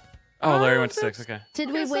 Oh, Larry went to 6. Okay. Did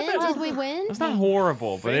we win? Did we win? That's not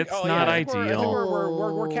horrible, but it's Oh, not yeah, I think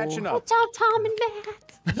ideal. We're catching up. Watch out, Tom and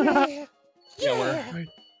Matt.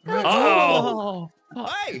 Oh,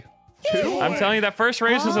 Hey! I'm telling you, that first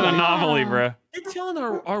race is an anomaly, bro. You're telling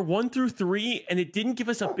our 1 through 3, and it didn't give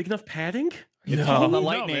us a big enough padding. It's all on the No,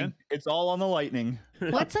 lightning. man. It's all on the lightning.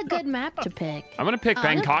 What's a good map to pick? I'm gonna pick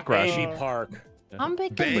Bang Cockrush. Baby Park. I'm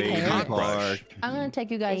picking Bang Paris. cockroach. I'm gonna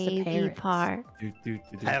take you guys to Baby Paris. Park.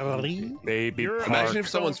 Baby You're- Park. Imagine if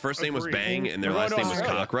someone's first name was Agreed. Bang and their We're last going name to was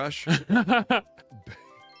Australia. Cockrush.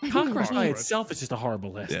 Cockrush by itself is just a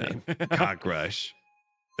horrible last Yeah. name. Cockrush.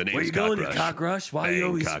 The Where name's you going, Cockrush. Cockrush? Why are you Bang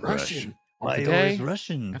always Cockrush. rushing? Why Today- always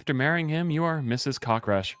Russian? After marrying him, you are Mrs.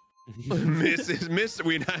 Cockrush.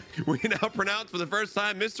 We now pronounce for the first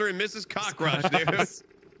time Mr. and Mrs. Cockrush, dude.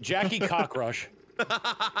 Jackie Cockrush.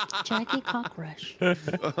 Jackie Cockrush.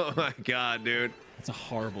 Oh my god, dude. That's a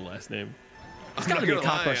horrible last name. I'm There's gotta not be a gonna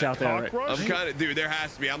lie, Cockrush out there. Right? Cockrush? I'm kind of, dude. There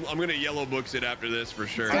has to be. I'm gonna yellow books it after this for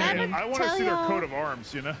sure. Did I dude. ever I want to tell see their y'all- coat of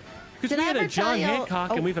arms, you know? Because Did we I had a ever tell John y'all-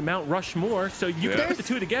 Hancock and we have a Mount Rushmore, so you Yeah. can put the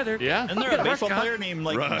two together. Yeah. Isn't there a baseball player named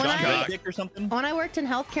like Rush John Cock. Dick or something? When I worked in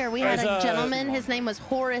healthcare, we had Guys, a gentleman. His name was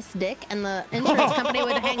Horace Dick, and the insurance company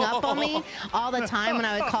would hang up on me all the time when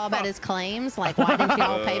I would call about his claims. Like, why didn't you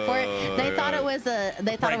all pay for it? They thought it was a.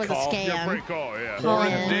 They thought it was a Prank call. Yeah, scam. great call, yeah.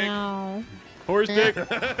 Horace Dick. Wow. Horse dick.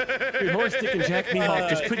 Dude, Horace Dick and Jack Meehoff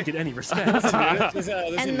just couldn't get any respect. There's a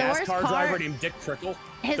And the worst NASCAR driver part- named Dick Trickle.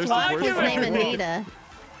 His There's wife the was worst named one. Anita.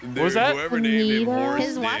 Dude, was that? Whoever named him Anita? Horace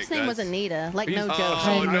His wife's Dick, name was that's- Anita. Like, no joke.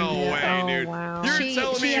 Oh no way, Oh, dude! wow. You're She-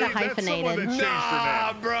 telling she me had a That's someone hyphenated. that changed her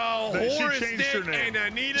Nah, name. bro. That she Horace changed her Dick name. and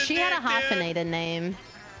Anita She had a Dick, dude. hyphenated name.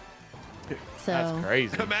 So. That's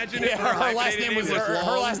crazy. Imagine if Yeah, her, her last hyphenated name was her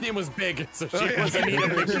long. last name was Big, so she yeah. was Anita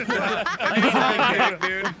Big. Anita Dick,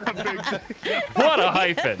 dude. What a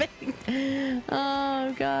hyphen.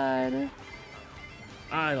 Oh God.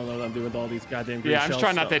 I don't know what I'm doing with all these goddamn green Yeah, I'm just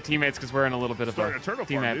trying not to to teammates because we're in a little bit of a Starting a turtle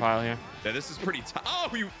farm, teammate dude. pile here. Yeah, this is pretty tough. Oh,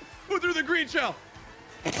 you put through the green shell.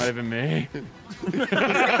 Might have been me. We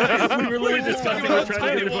were literally discussing Look we're how trying to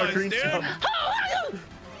tight get it it for a was, green dude. shell.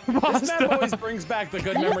 This map always brings back the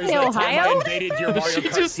good memories say of the time I Ohio? invaded your Mario She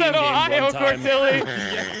Kart just team said game Ohio, one time.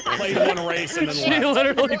 Cortilli. Played one race and then She left.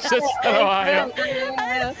 literally just said Ohio.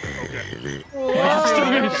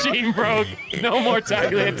 Monster machine broke. No more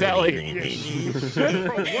tagliatelle.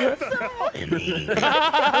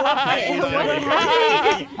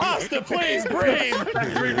 Pasta, please breathe.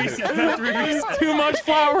 Too much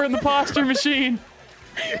flour in the posture machine.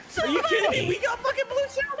 Are you kidding me? We got fucking blue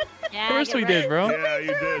shell. Yeah, Of course we did, bro. Yeah, you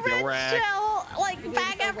did. Red rat. shell, like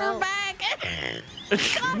back after back.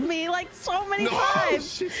 Got me like so many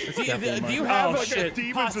times. Do you have Oh, like shit.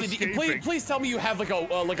 Demons Pasta, escaping. please tell me you have like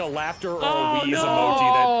a laughter or Oh, a wheeze no.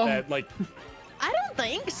 emoji that like I don't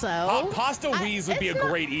think so. Pasta wheeze would be a it's not-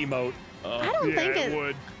 great emote. I don't Yeah, think it it.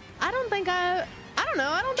 would. I don't think I don't know.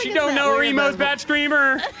 I don't think She it's don't that know her weird, emo's but- bad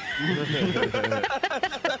streamer.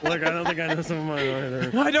 Look, I don't think I know some of mine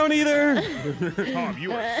either. I don't either. Tom,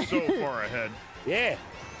 you are so far ahead. Yeah.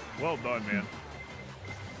 Well done, man.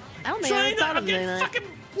 I don't think I ever thought of doing that.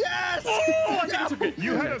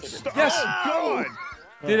 You had a star. Yes. Oh,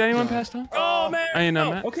 God. Did anyone pass Tom? Oh man. I didn't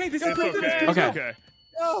know that. Okay, this It's is pretty okay. good. It's Okay. okay.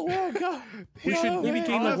 Oh god. We should maybe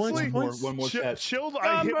gain like Honestly, one point. One more chat. Chilled,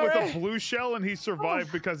 I hit with a blue shell and he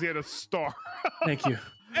survived because he had a star. Thank you.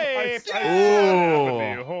 I Ooh.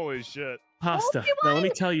 happened to you. Holy shit. Pasta. Now let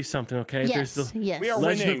me tell you something, okay? Yes, There's the yes. We are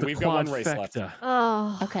Legend winning. of the We've got one race left. quadfecta.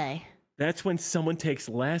 Oh. Okay. That's when someone takes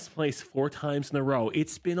last place 4 times in a row.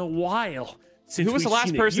 It's been a while since Who was the we've last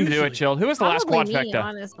seen person to do it, Usually- Chilled? Who was the last Probably me, quadfecta?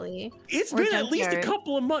 honestly. It's Or been at least a Junkyard.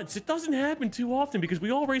 couple of months. It doesn't happen too often because we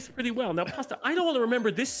all race pretty well. Now, Pasta, I don't want to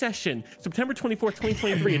remember this session, September 24th,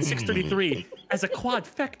 2023 at 6:33, as a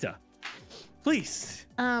quadfecta. Please.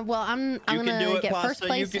 Well, I'm can do gonna it, get Pasta, first you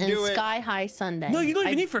place can in do it. Sky High Sunday. No, you don't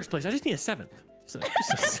even need first place. I just need a 7th. So,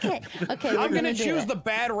 Okay. Okay. We're I'm gonna do choose it. the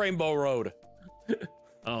bad rainbow road.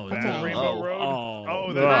 Oh, Bad no. Rainbow Road. Oh, Oh,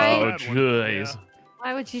 no. that's Right. a bad one. jeez.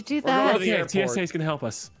 Why would you do We're going that? to the Okay, airport. TSA is going to help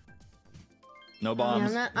us. No Yeah,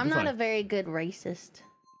 bombs. I'm You're not fine. a very good racist.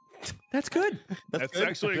 That's good. That's good.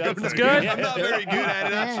 actually a That's good thing. good. I'm not very good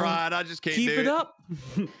at it. I Yeah. tried. I just can't Keep do it up.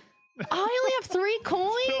 I only have 3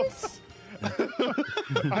 coins.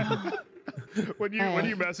 When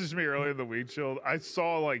you messaged me earlier in the week, Chilled, I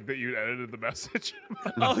saw like that you edited the message.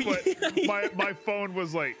 Oh, But yeah. my phone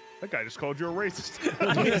was like, that guy just called you a racist.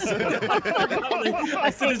 I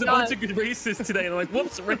said there's a bunch of good racists today. And I'm like,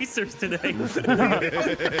 whoops, racers today. Oh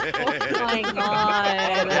my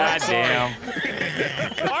god. God damn.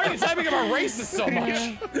 Why are you typing about racist so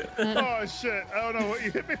much? Oh shit! I don't know what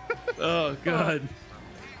you hit me. Oh, God.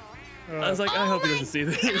 I was like, I hope he doesn't see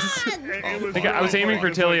this. It was think I was really aiming funny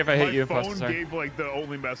for Tilly because, if I hit my you, phone Pasta, sorry. gave like the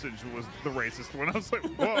only message was the racist one. I was like,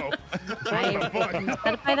 whoa. I'm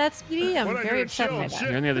upset by that, Speedy. I'm What I very do? upset by Chill, that. shit.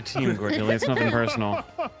 You're on the other team, Cordelia. It's nothing personal.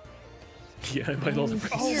 Yeah, I might also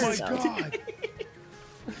Oh my So- god.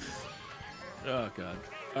 Oh, God.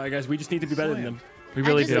 All right, guys, we just need to be better than them. We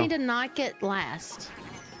really I just do. need to not get last.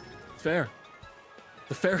 Fair.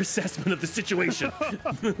 The fair assessment of the situation.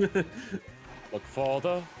 Look for the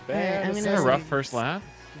Alright, I'm Is gonna- that a rough first lap?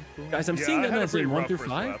 Guys, I'm Yeah, seeing I them had a as pretty in 1 rough through first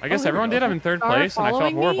 5. lap. I guess Oh, everyone did. I'm in third Are place, and I felt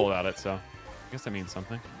following me? horrible about it, so I guess that means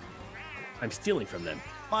something. I'm stealing from them.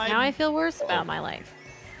 Now I feel worse about my life.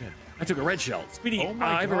 I took a red shell. Speedy, Oh my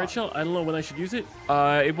I have a red God. shell. I don't know when I should use it.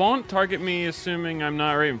 It won't target me, assuming I'm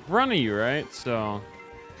not right in front of you, right? So,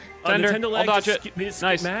 Tender, Nintendo I'll lag dodge just it. skip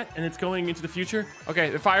Nice. Matt, and it's going into the future. Okay,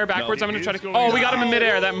 the fire backwards. No, I'm gonna try to. it's going Oh, we got him in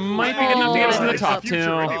midair. That might be good enough to get us in the It's top the future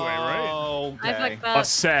two. anyway, right? Oh, I okay. fucked up. You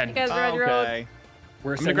Ascend. guys read your own. Okay.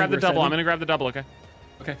 We're I'm gonna grab the double. I'm gonna grab the double. Okay.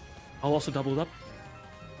 Okay. I'll also double it up.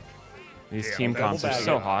 These Yeah, team double comps are bag.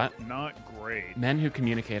 so hot. Not great. Men who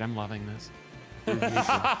communicate. I'm loving this.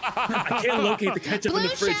 I can't locate the ketchup in the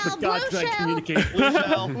Blue fridge, shell, but God, blue can I shell. communicate? Blue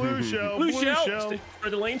shell. Blue shell. Blue Blue shell. shell.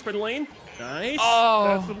 Spread the lane. Spread the lane. Nice.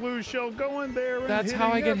 That's the Oh, blue shell going there. And That's how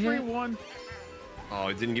hitting I get hit? everyone. Oh,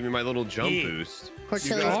 it didn't give me my little jump Yeah. boost.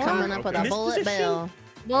 Cortilia's are? coming up with In a this bullet position? bill.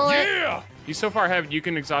 Bullet. Yeah. you so far have. You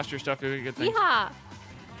can exhaust your stuff. You'll get good things. Yeehaw.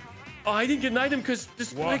 Oh, I didn't get an item because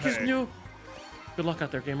this Why? bike is new. Good luck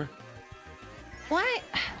out there, gamer. Why?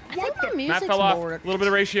 I think my Matt music's fell off. A bored. little bit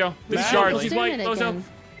of ratio. This is Matt, charged. Let's He's do white. it Close out. again.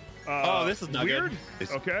 Oh, this is not weird. good.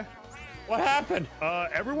 Okay. What happened?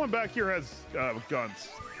 Everyone back here has guns.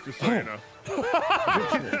 Just so you know.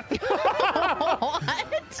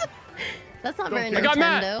 What? That's not very I got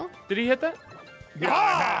Matt. Nintendo. Did he hit that?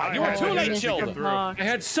 Ah, you were too late, to chilled. get through. I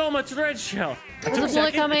had so much red shell. I There's took a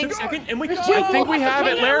bullet coming. took a second, and we could I think we have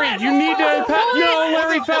it, Larry. You need to. No,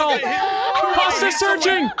 Larry fell. Pasta's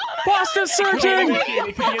searching. Pasta's searching. It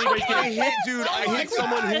could be anybody's I game. hit, dude. I hit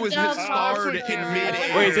someone who was hit starred in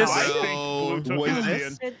midair. Wait, this- I think Blue took Was it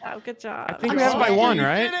this- in. Good job. Good job. I think we have it by one,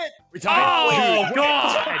 right? Oh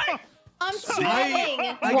God! I'm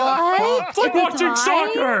sweating. What? It's like watching Tie?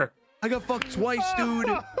 soccer. I got fucked twice, dude.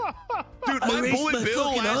 Dude, my raced bullet my bill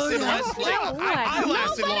fucking lasted arm less. out. Like, I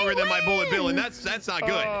lasted longer than my bullet bill, and that's not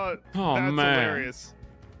good. Oh, That's man. hilarious.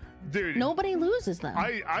 Dude, Nobody loses them.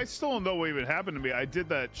 I still don't know what even happened to me. I did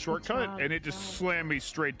that shortcut, job, and it just slammed me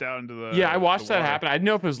straight down to the. Yeah, I watched the that water. happen. I didn't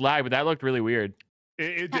know if it was lag, but that looked really weird.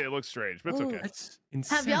 It did look strange, but it's okay. That's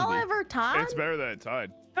Have y'all insanity. ever tied? It's better than it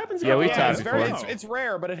tied. Happens. Yeah, we all the tied time. it's before. it's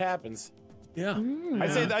rare, but it happens. Yeah, Mm.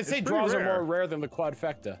 I'd say It's pretty draws are rare. more rare than the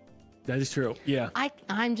quadfecta. that is true. Yeah.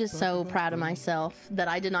 I'm just so proud of myself that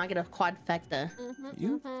I did not get a quadfecta.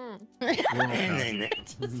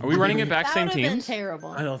 Are we running it back That same would have been teams? terrible.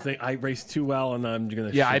 I don't think I raced too well, and I'm gonna.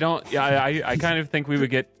 Yeah, I shoot. don't. Yeah, I kind of think we would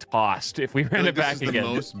get tossed if we I ran feel it like back this is again.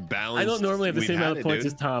 the most balanced. I don't normally have the we've same amount had of points it,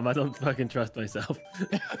 as Tom. I don't fucking trust myself.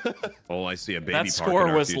 dude. Oh, I see a baby. That park in score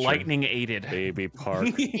our was future. lightning aided. Baby park.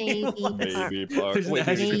 Baby park. There's an Wait,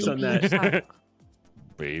 asterisk on that.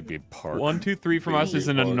 Baby park. 1, 2, 3 from us is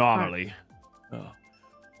an anomaly.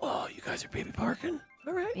 Oh, you guys are baby parking.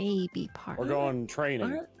 All right. Baby park. We're going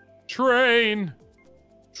training. Train.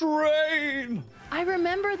 Train. I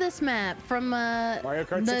remember this map from Mario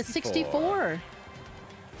Kart the 64. 64.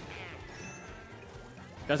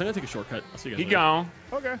 Guys, I'm gonna take a shortcut. I'll see you guys. Keep later. going.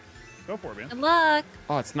 Okay, go for it, man. Good luck.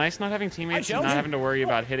 Oh, it's nice not having teammates Hi, and not Jonesy. having to worry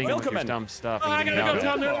about hitting them with your Welcome in. dumb stuff. Oh, I and getting gotta go,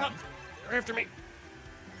 yelled Tom. at. They're after me.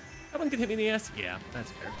 That one can hit me in the ass. Yeah,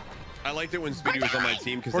 that's fair. I liked it when Speedy was on my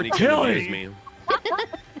team because then he Tilly. could abuse me.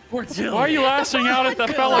 Poor Tilly. Why are you lashing out at the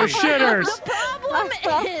fellow shitters? The problem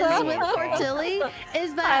is with Portilli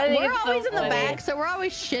is I that think we're it's so always in the funny. back, so we're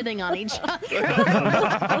always shitting on each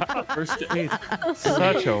other. First to eighth.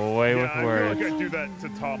 Such a way Yeah, with I feel words. like I do that to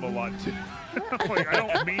Tom a lot too. Like, I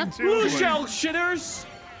don't mean to. Blue but- shell shitters.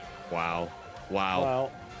 Wow. Wow.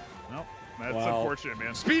 Well, Nope, that's Wow. unfortunate,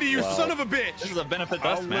 man. Speedy, you son of a bitch! This is a benefit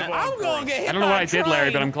I'll dust, live man. on I'm gonna get hit I don't know what by I a did, Larry,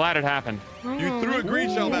 but train. I'm glad it happened. You threw a green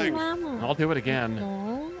shell back. I'll do it again.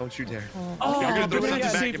 Don't you dare. Oh, You're gonna throw but something I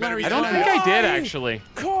back. saved You better Larry's be I don't nice. think I did, actually.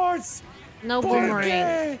 Carts. No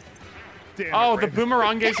boomerang. Damn Oh, it, the Ray.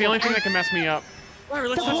 boomerang is the only thing that can mess me up. Larry,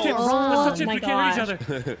 let's touch tips. Oh, Let's touch tips. my We can't hit gosh. each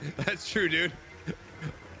other. That's true, dude.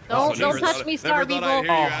 Don't Also, never touch thought- me, Never Star thought I'd hear you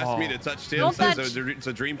Oh. ask me to touch Don't tips. touch. It's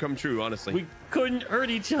a dream come true, honestly. We couldn't hurt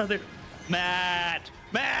each other. Matt.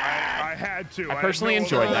 Matt. I had to. I had personally no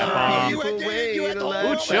enjoyed other- that bomb.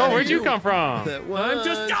 Ooh, chill. Where'd you come from? I'm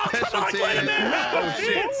just. Oh, come on, wait a minute. Oh,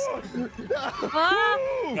 shit. Ah.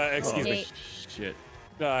 Excuse me. Shit.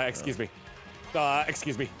 Excuse me.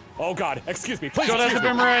 Excuse me. Oh God. Excuse me. Please. Don't have the excuse me.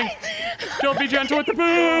 boomerang. Don't be gentle with the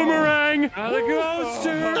boomerang. How it goes,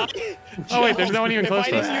 sir? Oh wait, there's no one even If close I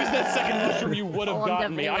to didn't us. use that second mushroom, you would have Oh, I'm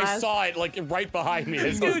gotten me. definitely I last. saw it like right behind me.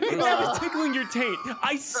 As Dude, I was tickling your taint.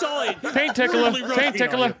 I saw it. Taint tickler. Literally Taint rotating on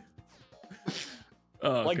tickler. you.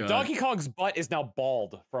 Oh, like God. Donkey Kong's butt is now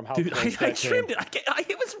bald from how Dude, close I that trimmed came. it.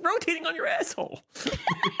 It was rotating on your asshole.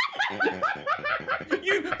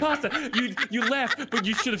 You, Pasta, you laughed, but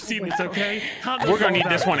you should have seen this, okay? Tom We're knows gonna all need about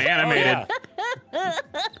this it. one animated.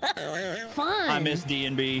 Fun. I miss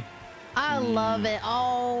D&B. I love it.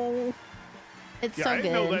 Oh, it's Yeah, so I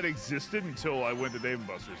didn't know that good. existed until I went to Dave &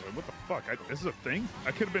 Buster's. Like, what the fuck? This is a thing?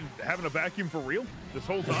 I could have been having a vacuum for real this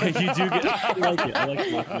whole time. You do get. I like it. I like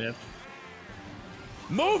it, man.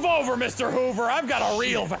 Move over, Mr. Hoover. I've got a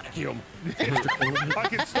real vacuum. I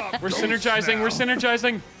can stop. We're ghosts synergizing. now. We're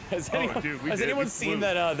synergizing. Has Oh, anyone, dude, we has did. anyone We seen flew.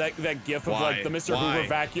 that gif of Why? like the Mr. Why? Hoover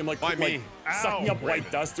vacuum like, Why me? sucking Ow. up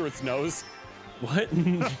white dust through its nose? What?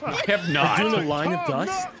 I have Doing not. a line of Oh,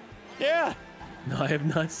 dust? Yeah. No, I have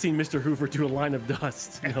not seen Mr. Hoover do a line of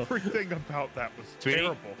dust. No. Everything about that was Sweetie?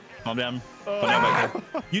 terrible. Calm down. Calm down back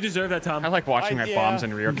there. You deserve that, Tom. I like watching my Yeah. bombs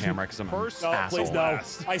in rear camera because I'm an First, No, asshole. please no.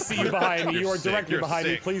 Last. I see you behind me. You You're are sick. directly You're behind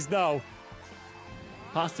me. sick. Please no.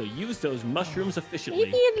 Pasta, use those mushrooms Leave efficiently.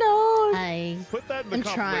 me alone. I Put that in the I'm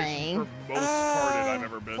compilation trying. for most carded I've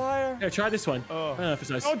ever been. Fire. Here, try this one. Oh. I don't know if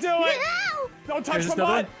it's nice. Don't do it. Don't touch Here's my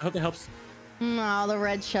another one. butt. I hope that helps. no, the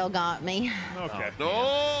red shell got me. Okay.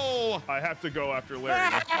 No! I have to go after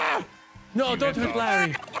Larry. No, don't hurt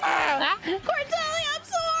Larry. Cortelli, I'm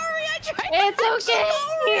sorry. I tried. It's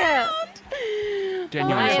okay.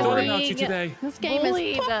 Genuine I am Story story. about you being today. This game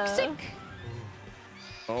bullied. is toxic.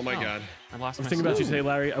 Oh my god. I lost I was my thinking about you spoon. today,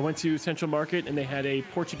 Larry. I went to Central Market and they had a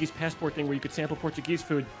Portuguese passport thing where you could sample Portuguese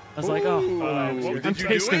food. I was like, oh, did I'm you do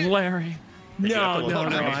tasting it? Larry. no.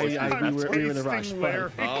 I'm We were in a tasting rush.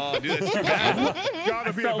 Larry. But Oh, dude, that's too bad. Gotta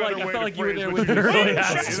I be felt a like better way you to were there phrase with what me. you're saying.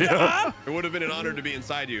 Yes. It would have been an honor to be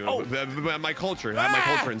inside you. My culture. I have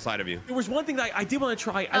my culture inside of you. There was one thing that I did want to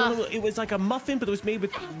try. I don't know. It was like a muffin, but it was made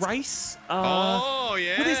with rice. Oh,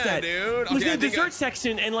 yeah, What is that, dude? It was Okay, in the I think dessert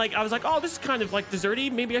section, and like I was like, oh, this is kind of like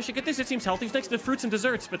desserty. Maybe I should get this. It seems healthy. It's next to the fruits and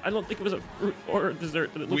desserts, but I don't think it was a fruit or a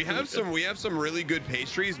dessert. But it we looked really good. have some really good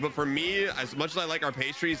pastries, but for me, as much as I like our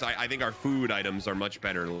pastries, I think our food items are much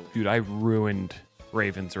better. Dude, I ruined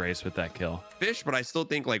Raven's race with that kill. Fish, but I still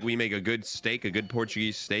think like we make a good steak, a good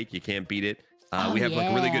Portuguese steak. You can't beat it. Oh, We have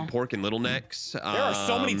like really yeah. good pork and little necks. There are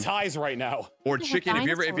so many ties right now. Or chicken. If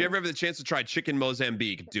you ever dinosaurs. have the chance to try chicken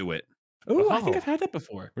Mozambique, do it. Ooh, I think Oh. I've had that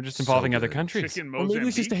before. We're just involving other good. countries. Chicken Or maybe it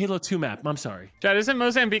was just a Mozambique. Halo 2 map. I'm sorry. Chad, isn't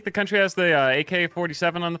Mozambique the country that has the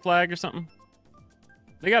AK-47 on the flag or something?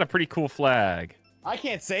 They got a pretty cool flag. I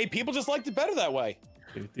can't say. People just liked it better that way.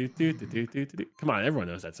 Come on, everyone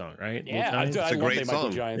knows that song, right? Yeah, Little I Giants? love a They great Might Be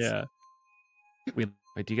song. Giants. Yeah.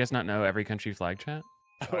 Wait, do you guys not know every country flag, chat?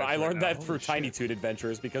 I learned that through Holy Tiny shit. Toon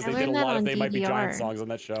Adventures because I they did a learned that lot of on They Might Be Giant DVR. songs on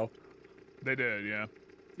that show. They did, yeah.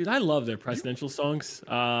 Dude, I love their presidential songs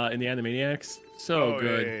in the Animaniacs. So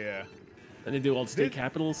good. Yeah. And they do all the state Did-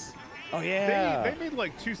 capitals. Oh yeah. They made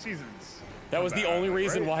like 2 seasons. That was the Come only back,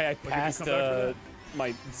 reason right? why I Like, did you passed come back for that?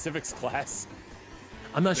 my civics class.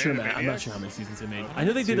 I'm not sure, Animaniacs? Matt. I'm not sure how many seasons they made. I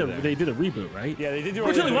know they did a reboot, right? Yeah, they did do a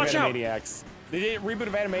Brazilian, reboot watch of out! Animaniacs. They did a reboot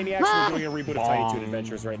of Animaniacs. and They're doing a reboot of Tiny Toon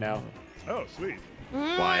Adventures right now. Oh, sweet.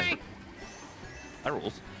 Why? That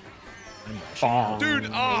rules. Bong. Dude,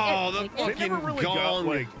 oh, the They They fucking never really got gong.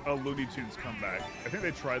 like a Looney Tunes comeback. I think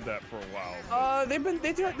they tried that for a while.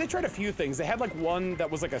 They tried a few things. They had like one that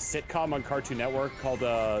was like a sitcom on Cartoon Network called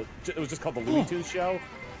it was just called the Looney Tunes Show,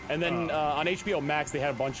 and then on HBO Max they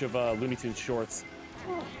had a bunch of Looney Tunes shorts.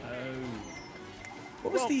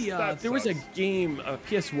 What was Well, the? that There was a sucks. game, a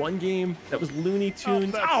PS1 game that was Looney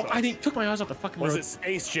Tunes. that Oh, sucks. I took my eyes off the fucking Was road. it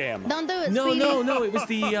Space Jam? Don't do it, No, Speedy. no. It was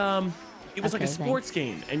the. It was like a Okay, sports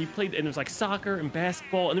game, and you played, and it was like soccer and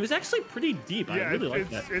basketball, and it was actually pretty deep. I Yeah, really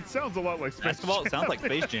liked it's, that. it sounds a lot like Space Basketball Jam. sounds like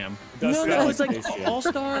Space Jam. Does No, sound no, it's like Space Jam. All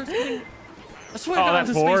Stars. I swear to Oh, God, that it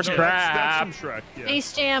was a horse Space Jam. crap. That's from Shrek, yeah.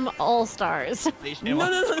 Space Jam All Stars. Space Jam.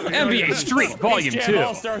 No. NBA Street Volume Space Jam 2.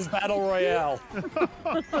 All Stars Battle Royale.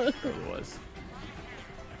 Whatever it was.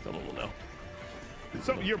 Someone will know.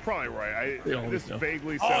 So, you're probably right. They always This know.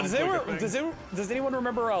 vaguely Oh, sounds like a thing. does anyone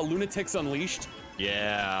remember Lunatics Unleashed?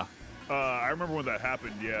 Yeah. I remember when that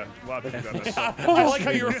happened. Yeah, a lot of people got that stuff. I like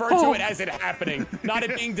how you refer to it as it happening, not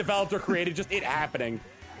it being developed or created, just it happening.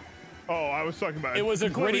 Oh, I was talking about. It was a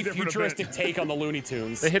completely gritty, different futuristic event. take on the Looney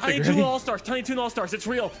Tunes. They hit the Tiny gritty. Toon All Stars. Tiny Toon All Stars. It's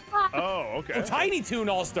real. Oh, okay. Tiny Toon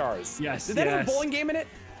All Stars. Yes, Did that have a yes. bowling game in it?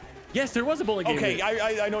 Yes, there was a bowling game. in Okay,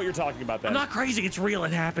 it. I know what you're talking about. Then I'm not crazy. It's real.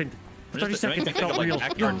 It happened. For 30 Just seconds, it felt like real.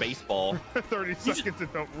 backyard baseball. 30 seconds, it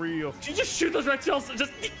felt real. Did you just shoot those red shells?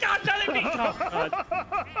 Just God, not at me!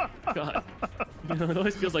 Oh, God. You know, it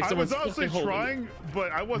always feels like I someone's was honestly fucking holding trying,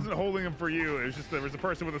 but I wasn't holding him for you. It was just there was a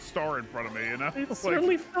person with a star in front of me, you know? It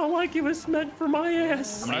certainly felt like it was meant for my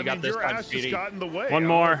ass. I mean, you got this your time, ass Speedy. just got in the way. One I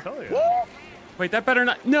more. don't know what to tell you. Wait, that better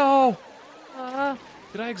not. No.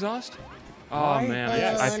 Did I exhaust? Oh man,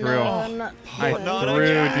 I threw. I no, threw,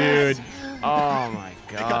 yes. dude. Oh my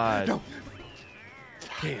god.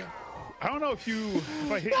 Damn. I don't know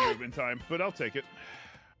if I hit you in time, but I'll take it.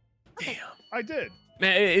 Damn. I did.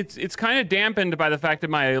 Man, it's kind of dampened by the fact that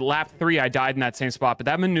my lap 3 I died in that same spot, but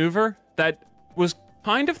that maneuver that was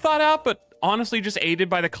kind of thought out, but honestly just aided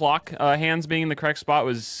by the clock hands being in the correct spot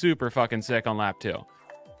was super fucking sick on lap 2.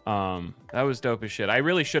 That was dope as shit. I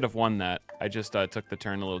really should have won that. I just took the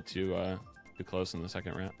turn a little too close in the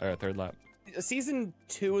second round or third lap. Season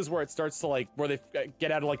 2 is where it starts to like where they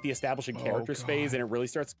get out of like the establishing characters phase and it really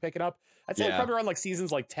starts picking up. I'd say Yeah. probably around like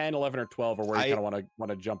seasons like 10, 11, or 12 or where you kind of want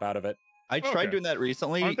to jump out of it. I tried Okay. doing that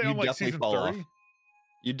recently. Aren't they You on, like, definitely season fall 30? off.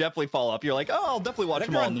 You definitely fall off. You're like, oh, I'll definitely watch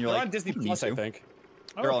them all. And you're they're like, on Disney "Me Plus, I too." think.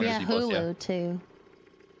 They're all Yeah, Disney Plus, Hulu too.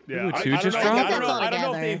 Yeah. Hulu I- too just I dropped? don't know That's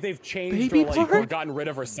all if together. they've changed Baby or like or Park? gotten rid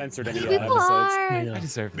of or censored any Baby episodes. Park. I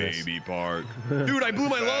deserve this. Baby Park. Dude, I blew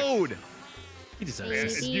my load. He deserves Man,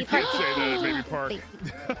 this. you could say that at Baby Park.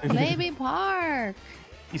 Baby Park.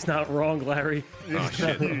 He's not wrong, Larry. Oh,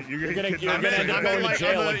 shit. You're gonna end up I going mean, to like,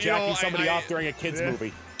 jail I'm and the- jacking somebody off during a kids Yeah.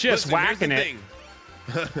 movie. Just Listen, here's the whacking it.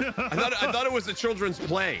 thing. I thought it was a children's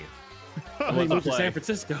play. When he moved to San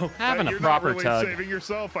Francisco. Having a You're proper not really tug. saving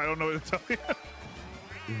yourself. I don't know what to tell you.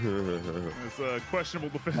 It's a questionable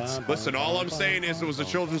defense. Listen, all I'm saying is it was a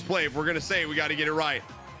children's play. If we're gonna say it, we got to get it right.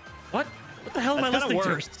 What? What the hell am I That's kind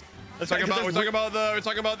listening of worse. to? We're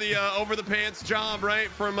talking about the over the pants job, right?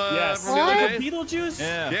 From Yes. from the other day. Beetlejuice?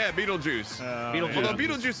 Yeah. Yeah, Beetlejuice. Beetlejuice. Although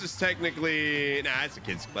Beetlejuice is technically that's a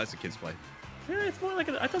kid's play. Yeah, it's more like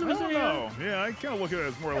I thought it I was don't know. Yeah, I kind of look at it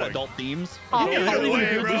as more like. Adult themes. Oh, Yeah, No really way,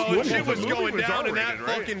 good. This bro. movie Shit was was going down in that R-rated,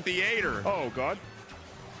 right? fucking theater. Oh God.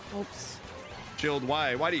 oops. Chilled.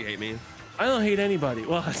 Why do you hate me? I don't hate anybody.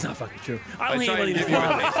 Well, that's not fucking true. I don't hate tried anybody. to in give this you a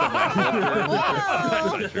world. taste of my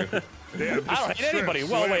Whoa. That's not true. Damn, I don't hate anybody.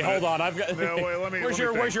 Well, wait, hold on. I've got. No, wait, let me where's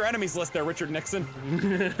think. your enemies list there, Richard Nixon?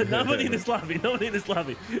 Nobody in this lobby. Nobody in this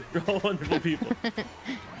lobby. You're all wonderful people.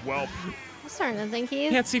 Well, I'm starting to think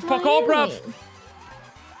he's. Can't see fuck all, bruv. lying.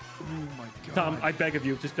 oh my God. Tom, I beg of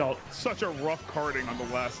you, just don't. Such a rough karting on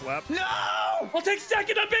the last lap. No! I'll take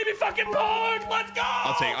second on baby fucking pork. Let's go!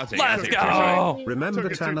 I'll take. Let's it. go. Remember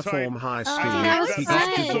Took it too Tanaform tight. High that School? was He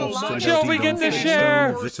got fun. the Boston Joe, we get to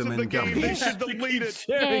share. vitamin Game. They gummies. should delete it.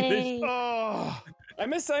 Yay. Oh, I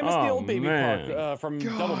miss the Oh, old baby man. park from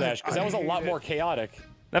Double Dash because that was a lot more chaotic.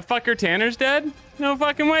 That fucker Tanner's dead? No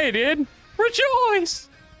fucking way, dude. Rejoice!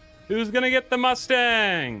 Who's gonna get the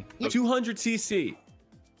Mustang? 200cc.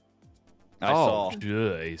 I saw.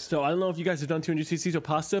 jeez. So I don't know if you guys have done 200cc or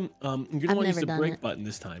pasta. You're gonna I've want to use never the done brake it. button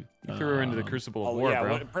this time. You threw her into the crucible of war, yeah, bro.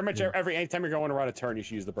 well, pretty much anytime you're going around a turn, you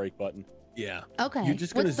should use the brake button. Yeah. Okay. You're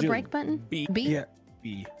just gonna What's the zoom. brake button? B. B. Yeah.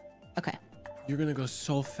 B. Okay. You're gonna go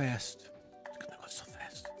so fast. You're gonna go so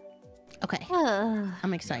fast. Okay.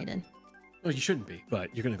 I'm excited. Well, you shouldn't be,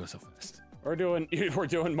 but you're gonna go so fast. We're doing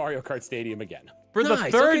Mario Kart Stadium again. For the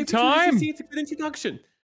Nice. third Okay, time? 200cc, it's a good introduction.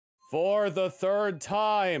 For the third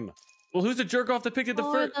time. Well, who's the jerk off that picked it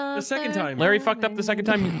the second time? Larry fucked up the second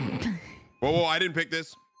time. Whoa, I didn't pick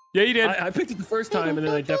this. Yeah, you did. I picked it the first time, and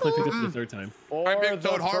then I definitely picked it for the third time. I picked For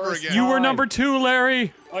Toad the Harbor first again. You were time. number 2,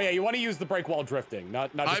 Larry. Oh yeah, you want to use the brake while drifting,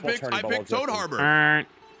 not just while turning. I but while picked Toad drifting. Harbor.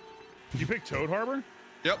 you picked Toad Harbor?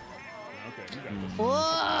 Yep. Okay, you got this. Whoa.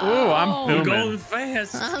 Ooh, I'm You're filming. going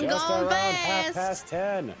fast. I'm Just going around fast.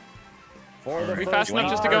 10:30. For the Are you first fast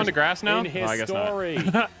enough just to go time into grass now? in Oh, I guess not. history.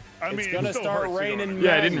 I mean, It's it gonna still start hurts, you know raining what I mean?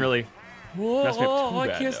 Yeah, I men. didn't really. Whoa, Messed me up too I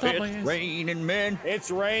bad, can't though. stop my It's hands. raining men.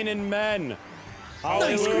 It's raining men. Nice green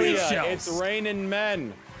Hallelujah. shells. It's raining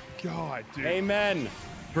men. God, dude. Amen.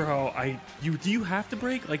 Bro, do you have to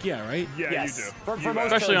brake? Like, yeah, right? Yeah, Yes. you do. For You most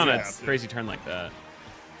Especially on a turns, yeah. crazy turn like that.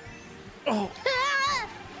 Oh,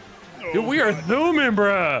 Oh, Dude, we are God. zooming,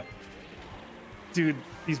 bruh. dude,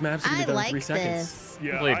 these maps are gonna I be done in like 3 seconds. this.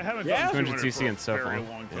 Yeah, Played I haven't Yeah. done 200cc 200 and so for a very far.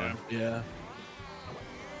 long time. Yeah.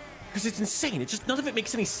 Because it's insane. It just none of it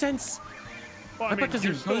makes any sense. Well, I bet does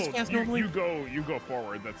you it go as still- fast you, normally? you go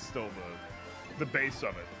forward. That's still the base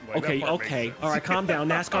of it. Like, Okay, that part makes okay. sense. All right, calm down.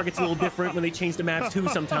 NASCAR gets a little different when they change the maps too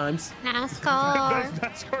sometimes. NASCAR.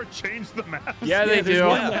 Does NASCAR change the map? Yeah, they there's do.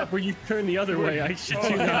 one map where you turn the other way. I shit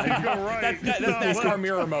you not. You go right. That's NASCAR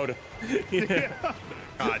mirror mode.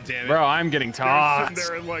 God damn it. Bro, I'm getting They're tossed. sitting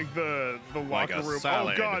there in like the Like locker a room.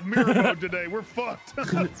 salad. Oh God, mirror mode today. We're fucked.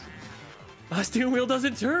 My steering wheel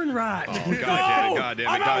doesn't turn right. Oh, God damn it. God damn it.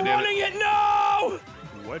 I'm God damn it. outrunning it. No.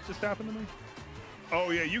 What just happened to me?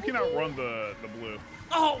 Oh yeah, you can outrun the blue.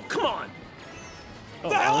 Oh, come on. Oh,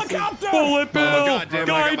 The honestly, helicopter. Bullet Bill, Oh, God damn it.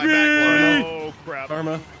 I guide got my back me. Oh crap.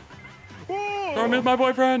 Karma. Whoa. Karma is my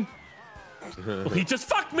boyfriend. Well, he just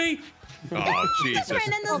fucked me. Oh, Jesus. Ran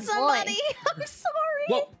into Oh, boy. somebody. I'm sorry.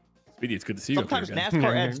 Whoa. Speedy, it's good to see you. up here Sometimes again.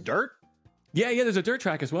 NASCAR adds dirt. Yeah, there's a dirt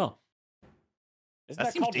track as well.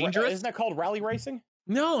 That seems dangerous. Isn't that called rally racing?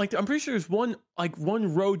 No, like I'm pretty sure there's one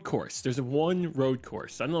road course. There's one road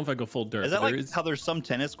course. I don't know if I go full dirt. Is that but like there is... how there's some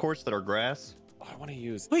tennis courts that are grass? Oh, I want to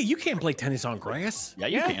use. Wait, you can't play tennis on grass. Yeah,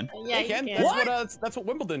 you can. Yeah, You can. you That's what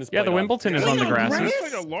Wimbledon is. Yeah, the played on. Wimbledon is Wait, on the on grasses. grass?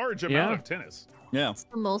 That's like a large Yeah. amount of tennis. Yeah. It's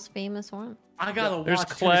the most famous one. I gotta There's watch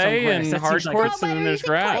tennis clay on and grass. That hard seems like- courts, and then there's Well,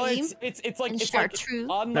 grass. it's like And it's like chartreuse.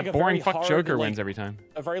 on like That a very boring fuck hard, Joker like, wins every time.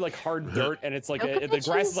 a very like hard dirt, and it's like Joker the grass is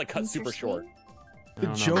pitches? like cut super Interesting. short. I The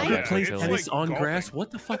don't know Joker about Yeah, that, plays it's tennis like on golfing. grass.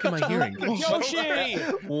 What the fuck am I hearing? Yoshi!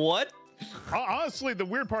 What? Honestly, the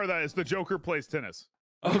weird part of that is the Joker plays tennis.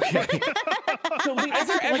 Okay. Has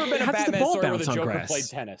there ever been a how does the Batman ball story where bounce the on Joker grass? played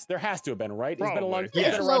tennis? There has to have been, right? It's been a long. Probably.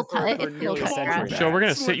 It's been around for It nearly feels a like century. grass. Joe, we're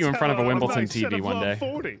gonna sit you in front of a Wimbledon Nice set TV of one day.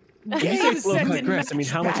 40. You say Set low in cut grass. I mean,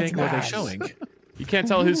 how much match angle are they grass. showing? You can't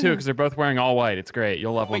tell who's who because they're both wearing all white. It's great.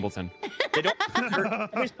 You'll love Wimbledon. They don't.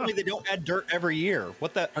 Please tell me they don't add dirt every year.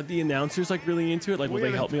 What the? Are the announcers like really into it? Like, will Well,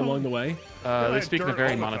 yeah, they help me they along the way? They had speak in a dirt very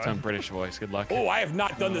all the monotone time. British voice. Good luck. Oh, I have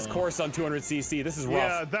not done this course on 200cc. This is rough.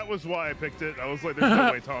 Yeah, that was why I picked it. I was like, there's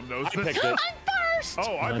no way Tom knows I this. picked it.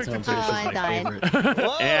 Oh, I picked it Tom too. Brady's Oh, I my died. favorite.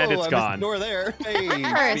 Whoa, And it's I missed gone. the door there. Hey,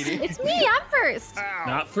 First. Speedy. It's me. I'm first. Ow.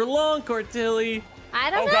 Not for long, Cortilli. I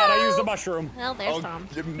don't know. Oh god, I used the mushroom. Well, there's Tom.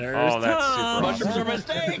 Oh, that's super Mushrooms are a awesome.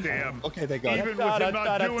 mistake. Damn. Okay, they got Even it. with him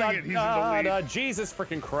not doing it, he's in the lead. Jesus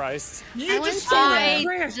freaking Christ.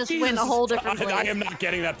 I just went a whole different place. I am not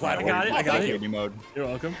getting that platform. I got it. Baby mode. You're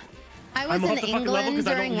welcome. I I'm was off in the fucking level England 'cause I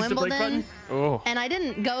don't during use the brake Wimbledon, Oh. and I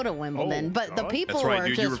didn't go to Wimbledon, but the God. people That's right, were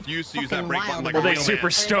dude. You just refuse to use that fucking brake button wild like Were a they about real it. super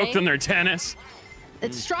man. stoked on their tennis?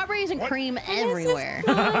 It's strawberries and cream What everywhere.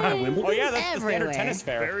 Oh yeah, that's the standard Everywhere. tennis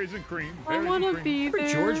fair. Berries and cream. I Berries want and to cream. be there.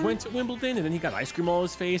 George went to Wimbledon and then he got ice cream all over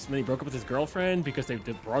his face and then he broke up with his girlfriend because they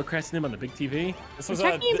did broadcasting him on the big TV. This was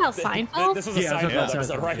You're talking about Seinfeld? This was a Yeah, I was talking Seinfeld about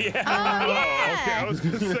episode, Seinfeld. right? Yeah. Oh, okay. I was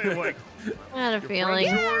gonna say like I had a friend feeling.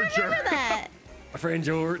 George or that. My friend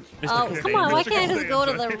George. Mr. Oh, Costanza. come on. Why Mr. can't I just go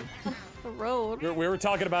to Costanza. the road? We were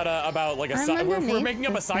talking about like a I'm we're underneath making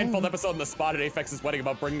up a the Seinfeld thing. episode in the spot at Afex's wedding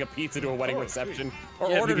about bringing a pizza to a wedding reception, or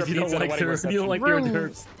Yeah, ordered a because you don't pizza at a like wedding hors- reception. you don't like the hors Vroom.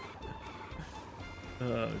 d'oeuvres.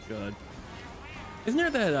 Oh god. Isn't there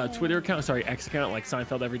that Twitter account, sorry, X account like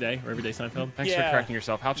Seinfeld every day or Everyday Seinfeld? Thanks Yeah. for correcting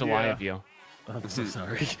yourself. How July Yeah. of you. I'm so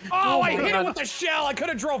sorry. Oh, I hit it with the shell. I could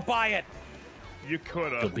have drove by it. you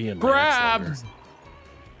could He'll have. be in my Grab! next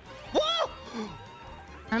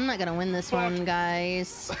I'm not gonna win this one,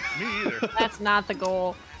 guys. Me either. That's not the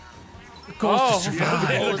goal. Oh,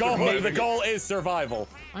 The goal is survival.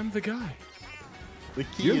 I'm the guy. The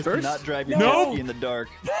key You're is to first? not drive your No. jet ski in the dark.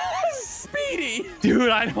 Speedy. Dude,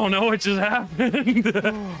 I don't know what just happened.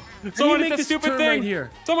 Someone hit make the this stupid turn thing. right here?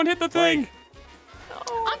 Someone hit the thing.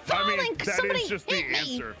 I'm I falling. mean, that Somebody is just the hit me.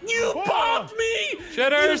 answer. You Whoa! popped me!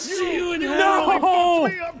 Shitters. You and No!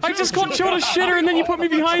 me up, I just called Joe a shitter and then you put me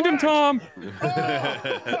behind him, Tom.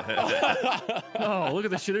 Oh, look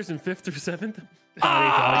at the shitters in 5th or 7th.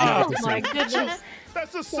 Oh my goodness.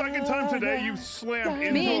 That's the second time today you've slammed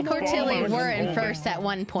into Me and a bomb. Cortilli on were a in moment. first at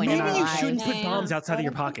one point in Maybe our you lives. shouldn't put bombs outside of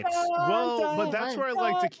your pockets. Well, but that's where I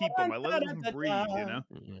like to keep them. I let them breathe, you know?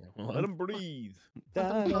 Well, Let them breathe.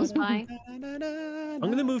 Close by. I'm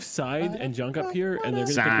gonna move side and junk up here, and they're gonna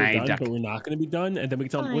think Side we're done, duck. but we're not gonna be done. And then we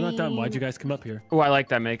can tell them we're not done. Why'd you guys come up here? Oh, I like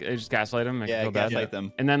that. Make just gaslight him. Make Yeah, him feel bad. gaslight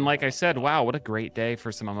them. And then, like I said, wow, what a great day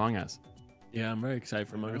for some Among Us. Yeah, I'm very excited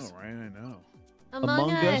for Among Us. Right, I know.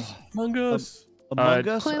 Among Us. Among Us. Among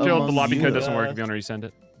Us. Jill, Jill, the among lobby you. code doesn't work if you want to resend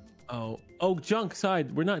it. Oh, junk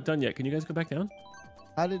side. We're not done yet. Can you guys go back down?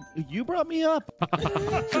 How did you brought me up? He's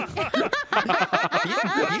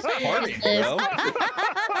partying, bro.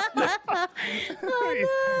 Hey,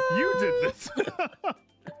 you did this.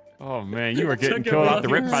 Oh man, you were getting Check killed it off the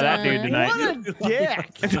out. rip by that dude tonight. What a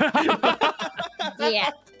dick!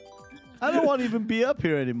 Yeah. I don't want to even be up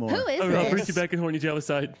here anymore. Who is I'll bring you this? back in horny Java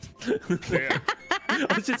side. Yeah.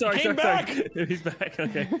 Oh, shit, sorry, Came sorry. He's back.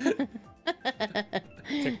 Okay.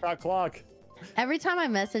 TikTok clock. Every time I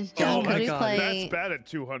message Oh John, my because we God. play, That's bad at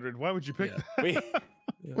 200. Why would you pick Yeah. that?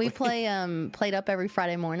 We we play Played Up every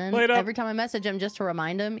Friday morning. Played Up. Every time I message him just to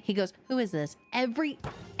remind him, he goes, "Who is this?" Every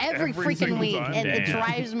freaking single week, time. and it Damn.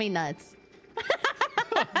 drives me nuts.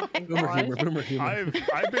 Boomer humor.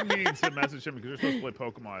 I've been meaning to message him because you're supposed to play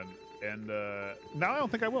Pokemon, and now I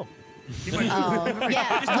don't think I will. He might Oh, yeah.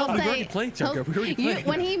 Just tell him we've already played, Junker. We already you,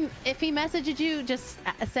 played. if he messages you, just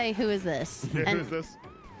say, "Who is this?" Who And is this?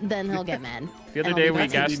 then he'll get mad. The other And day I'll be we back.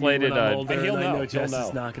 That's gonna be me when I'm gaslighted. older, And he'll and I know, know he'll Jess know.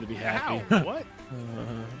 is not going to be happy. How? What?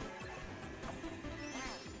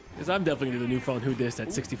 Because I'm definitely the new phone Who Dis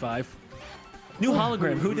at 65. New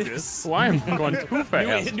hologram Who Dis. Why am I going too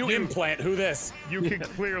fast? new implant. Who this? You can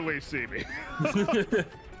clearly see me.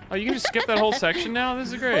 Oh, you can just skip that whole section now?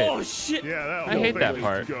 This is great. Oh shit! Yeah, that I whole hate thing that just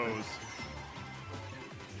part. goes.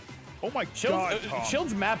 Oh my God, Chill's, Tom.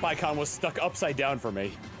 Chill's map icon was stuck upside down for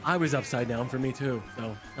me. I was upside down for me too,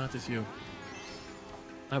 so not just you.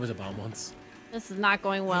 I was a bomb once. This is not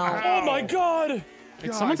going well. Oh my God!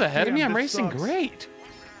 Wait, someone's ahead of me? damn, I'm this racing sucks. great.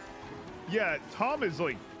 Yeah, Tom is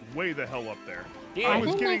like way the hell up there. Yeah, I I was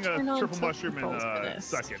think I getting turned a on triple tilt mushroom in controls for this.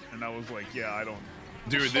 second, and I was like, yeah, I don't.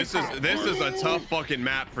 Dude, this is a tough fucking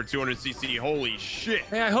map for 200cc. Holy shit.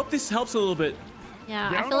 Hey, I hope this helps a little bit. Yeah,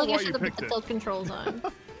 Yeah, I I don't feel know like I why should you have put picked the it. tilt controls on.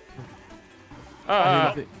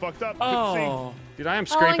 Fucked up. Couldn't see. Oh, Dude, I am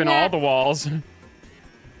scraping yeah. all the walls.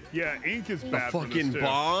 Yeah, ink is A bad for this fucking too.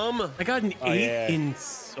 bomb. I got an Oh, 8 yeah. in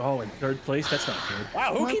third place. That's not good.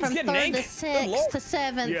 Wow, who Went keeps from getting third ink? to Good sixth lord. to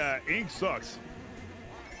seventh. Yeah, ink sucks.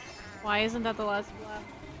 Why isn't that the last lap?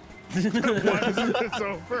 Why isn't this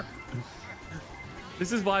over?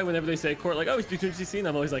 This is why whenever they say court, like, oh, it's 200cc, and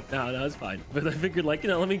I'm always like, no, it's fine. But I figured, like,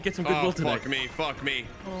 let me get some goodwill Oh, today. fuck me, fuck me.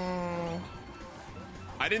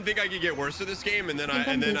 I didn't think I could get worse at this game, and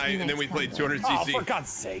then we played Oh, 200cc. for God's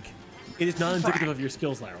sake. It is not indicative of your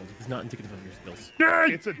skills, Laryl. It is not indicative of your skills.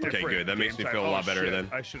 It's a different good. That makes game me type. feel a lot better shit. then.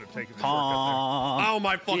 I should have taken the shortcut Oh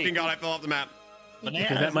my fucking God, I fell off the map. Okay,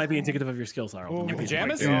 that might be indicative of your skills, Arl. Oh, Your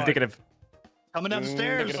pajamas? Indicative. Coming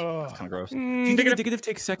upstairs. Ugh. That's kind of gross. Do you think indicative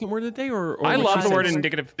takes second word of the day, or I what love the should word say?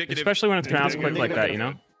 indicative, Indicative. especially when it's pronounced quick like that, you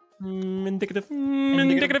know? Indicative.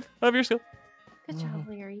 Indicative of your skill. Good job,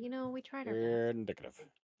 Larry. You know, we tried our best. Weird indicative.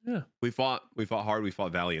 We fought hard. We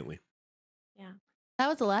fought valiantly. That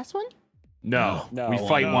was the last one? No, No. we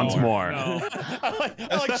fight No. once more. No.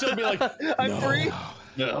 I like she'll be like, I'm free.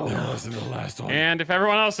 no, listen to the last one. And if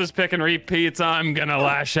everyone else is picking repeats, I'm gonna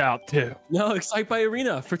lash out too. No, Excite by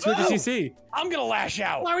Arena for 200cc. I'm gonna lash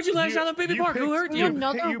out. Why would you lash out on Baby Park? Who hurt you?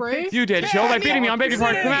 Another race? You did, Shield. I beating me on Baby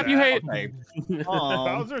Park. The map you hate. Okay. Bowser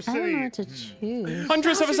I don't know City. what to choose.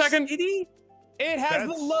 Hundredths of a second. It has That's-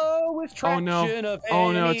 the lowest Oh traction no. of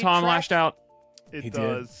Oh no, any Tom track. lashed out. It He did.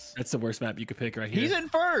 does. That's the worst map you could pick right here. He's in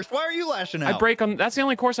first. Why are you lashing out? I break on. That's the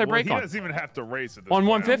only course I Well, break he on. doesn't even have to race at this On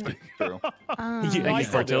point, I don't 150. think. True. Um, Yeah, Thank yeah. you,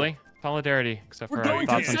 Fortilli. Solidarity, except We're for going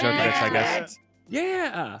thoughts to on Djokovic, I guess.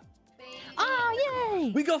 Yeah. Oh,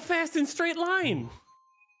 yay! We go fast in straight line.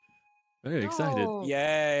 Very excited. Oh.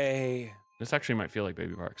 Yay. This actually might feel like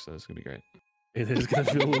Baby Park, so this is gonna be great. It is gonna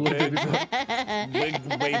feel a little Baby Park.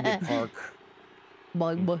 Big baby park.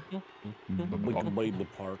 Bug, bug. Big baby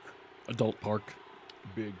park. Adult park.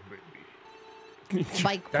 Big baby.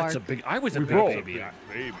 Bike That's park. a big. I was a big roll. baby. Big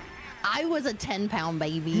baby. I was a 10-pound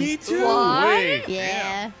baby. Me too. Wait.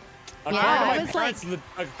 Yeah. According, Yeah, to I my was parents,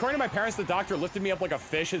 according to my parents, the doctor lifted me up like a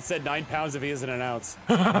fish and said 9 pounds if he isn't an ounce.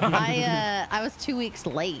 I was 2 weeks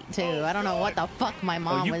late too. I don't know what the fuck my Oh,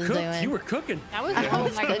 mom you was cooked. doing. You were cooking. That was I a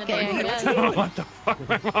was back in the day, cooking. I guess. What the fuck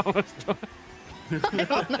my mom was doing?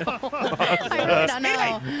 I really don't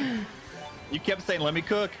know. You kept saying, "Let me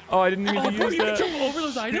cook." Oh, I didn't mean to use You that. jump over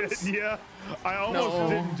those items. Yeah, I almost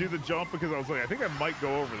didn't do the jump because I was like, I think I might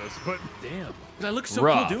go over this, but Damn. I look so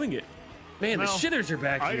Rough. cool doing it. Man, the Well, shitters are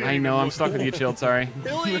back I here. I know, I'm stuck with you, Shield. Sorry.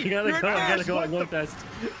 Billy, I gotta you're go. I gotta first. go. I'm going fast.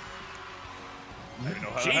 I don't know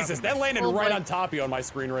how that Jesus, happened. that landed Oh, right boy. on top of you on my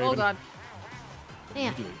screen, Raven. Oh god.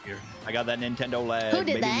 Damn. Doing here. I got that Nintendo lag. Who did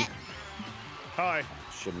baby. that? Hi.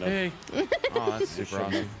 Shouldn't have. Hey. Oh, that's super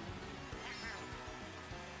awesome.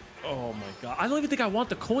 Oh my god. I don't even think I want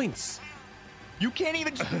the coins. You can't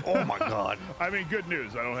even. Oh my god. I mean, good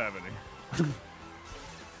news. I don't have any.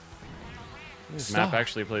 This map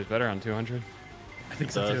actually plays better on 200. I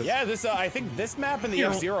think so too. Yeah, this I think this map and the You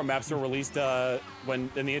know- F-Zero maps were released when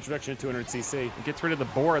in the introduction to 200cc. It gets rid of the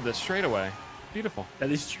bore of the straightaway. Beautiful. That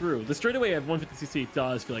is true. The straightaway at 150cc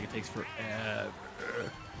does feel like it takes forever.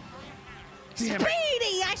 Speedy,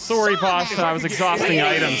 I Sorry, saw Pasha. that. I was exhausting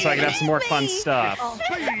items so I could have some more fun stuff.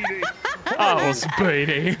 Speedy. Oh,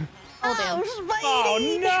 Speedy. Oh damn. Oh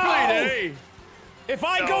no! Speedy. If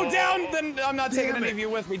I go down, then I'm not taking any of you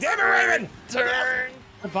with me. Damn it, Raven! Turn.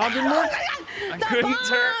 The bomb didn't work. I couldn't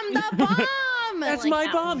turn. The bomb! That's like my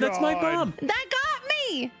that bomb. That's my God. bomb. That got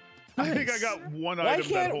me! I think I got one Why item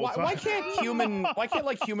that can't whole time. why can't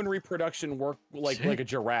like human reproduction work like a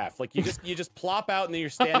giraffe? Like you just plop out and then you're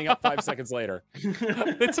standing up 5 seconds later.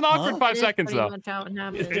 It's an awkward 5 It is seconds pretty though. much how it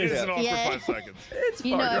happens. It is an awkward Yeah. 5 seconds.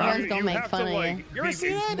 You know everyone's gonna make have fun to, of like, you. You ever be see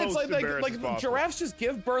that? It's most like embarrassed the as possible. giraffes just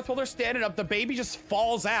give birth while they're standing up. The baby just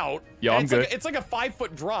falls out. Yo, and I'm it's good. Like, it's like a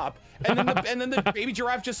 5-foot drop, and then the baby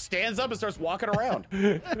giraffe just stands up and starts walking around.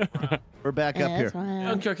 We're back Yeah, up here. that's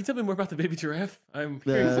wild. Okay, can you tell me more about the baby giraffe? I'm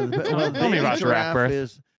curious. Well, Tell me about giraffe birth.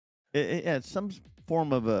 is yeah, it's some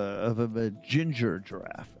form of a ginger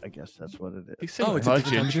giraffe. I guess that's what it You is. say Oh, it's a fudge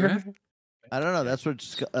different ginger? giraffe? I don't know. That's what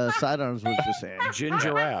Sidearms was just saying. Gin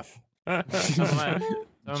giraffe. Someone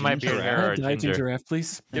might be Ginger there or Diet ginger. giraffe,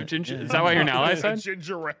 please. Give ginger. Is that why you're an ally, son? Ginger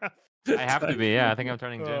giraffe. I have to be. Yeah, I think I'm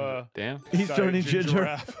turning ginger. Damn. He's Sorry, turning ginger.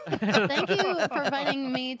 giraffe. Thank you for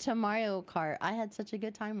inviting me to Mario Kart. I had such a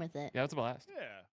good time with it. Yeah, it's a blast. Yeah.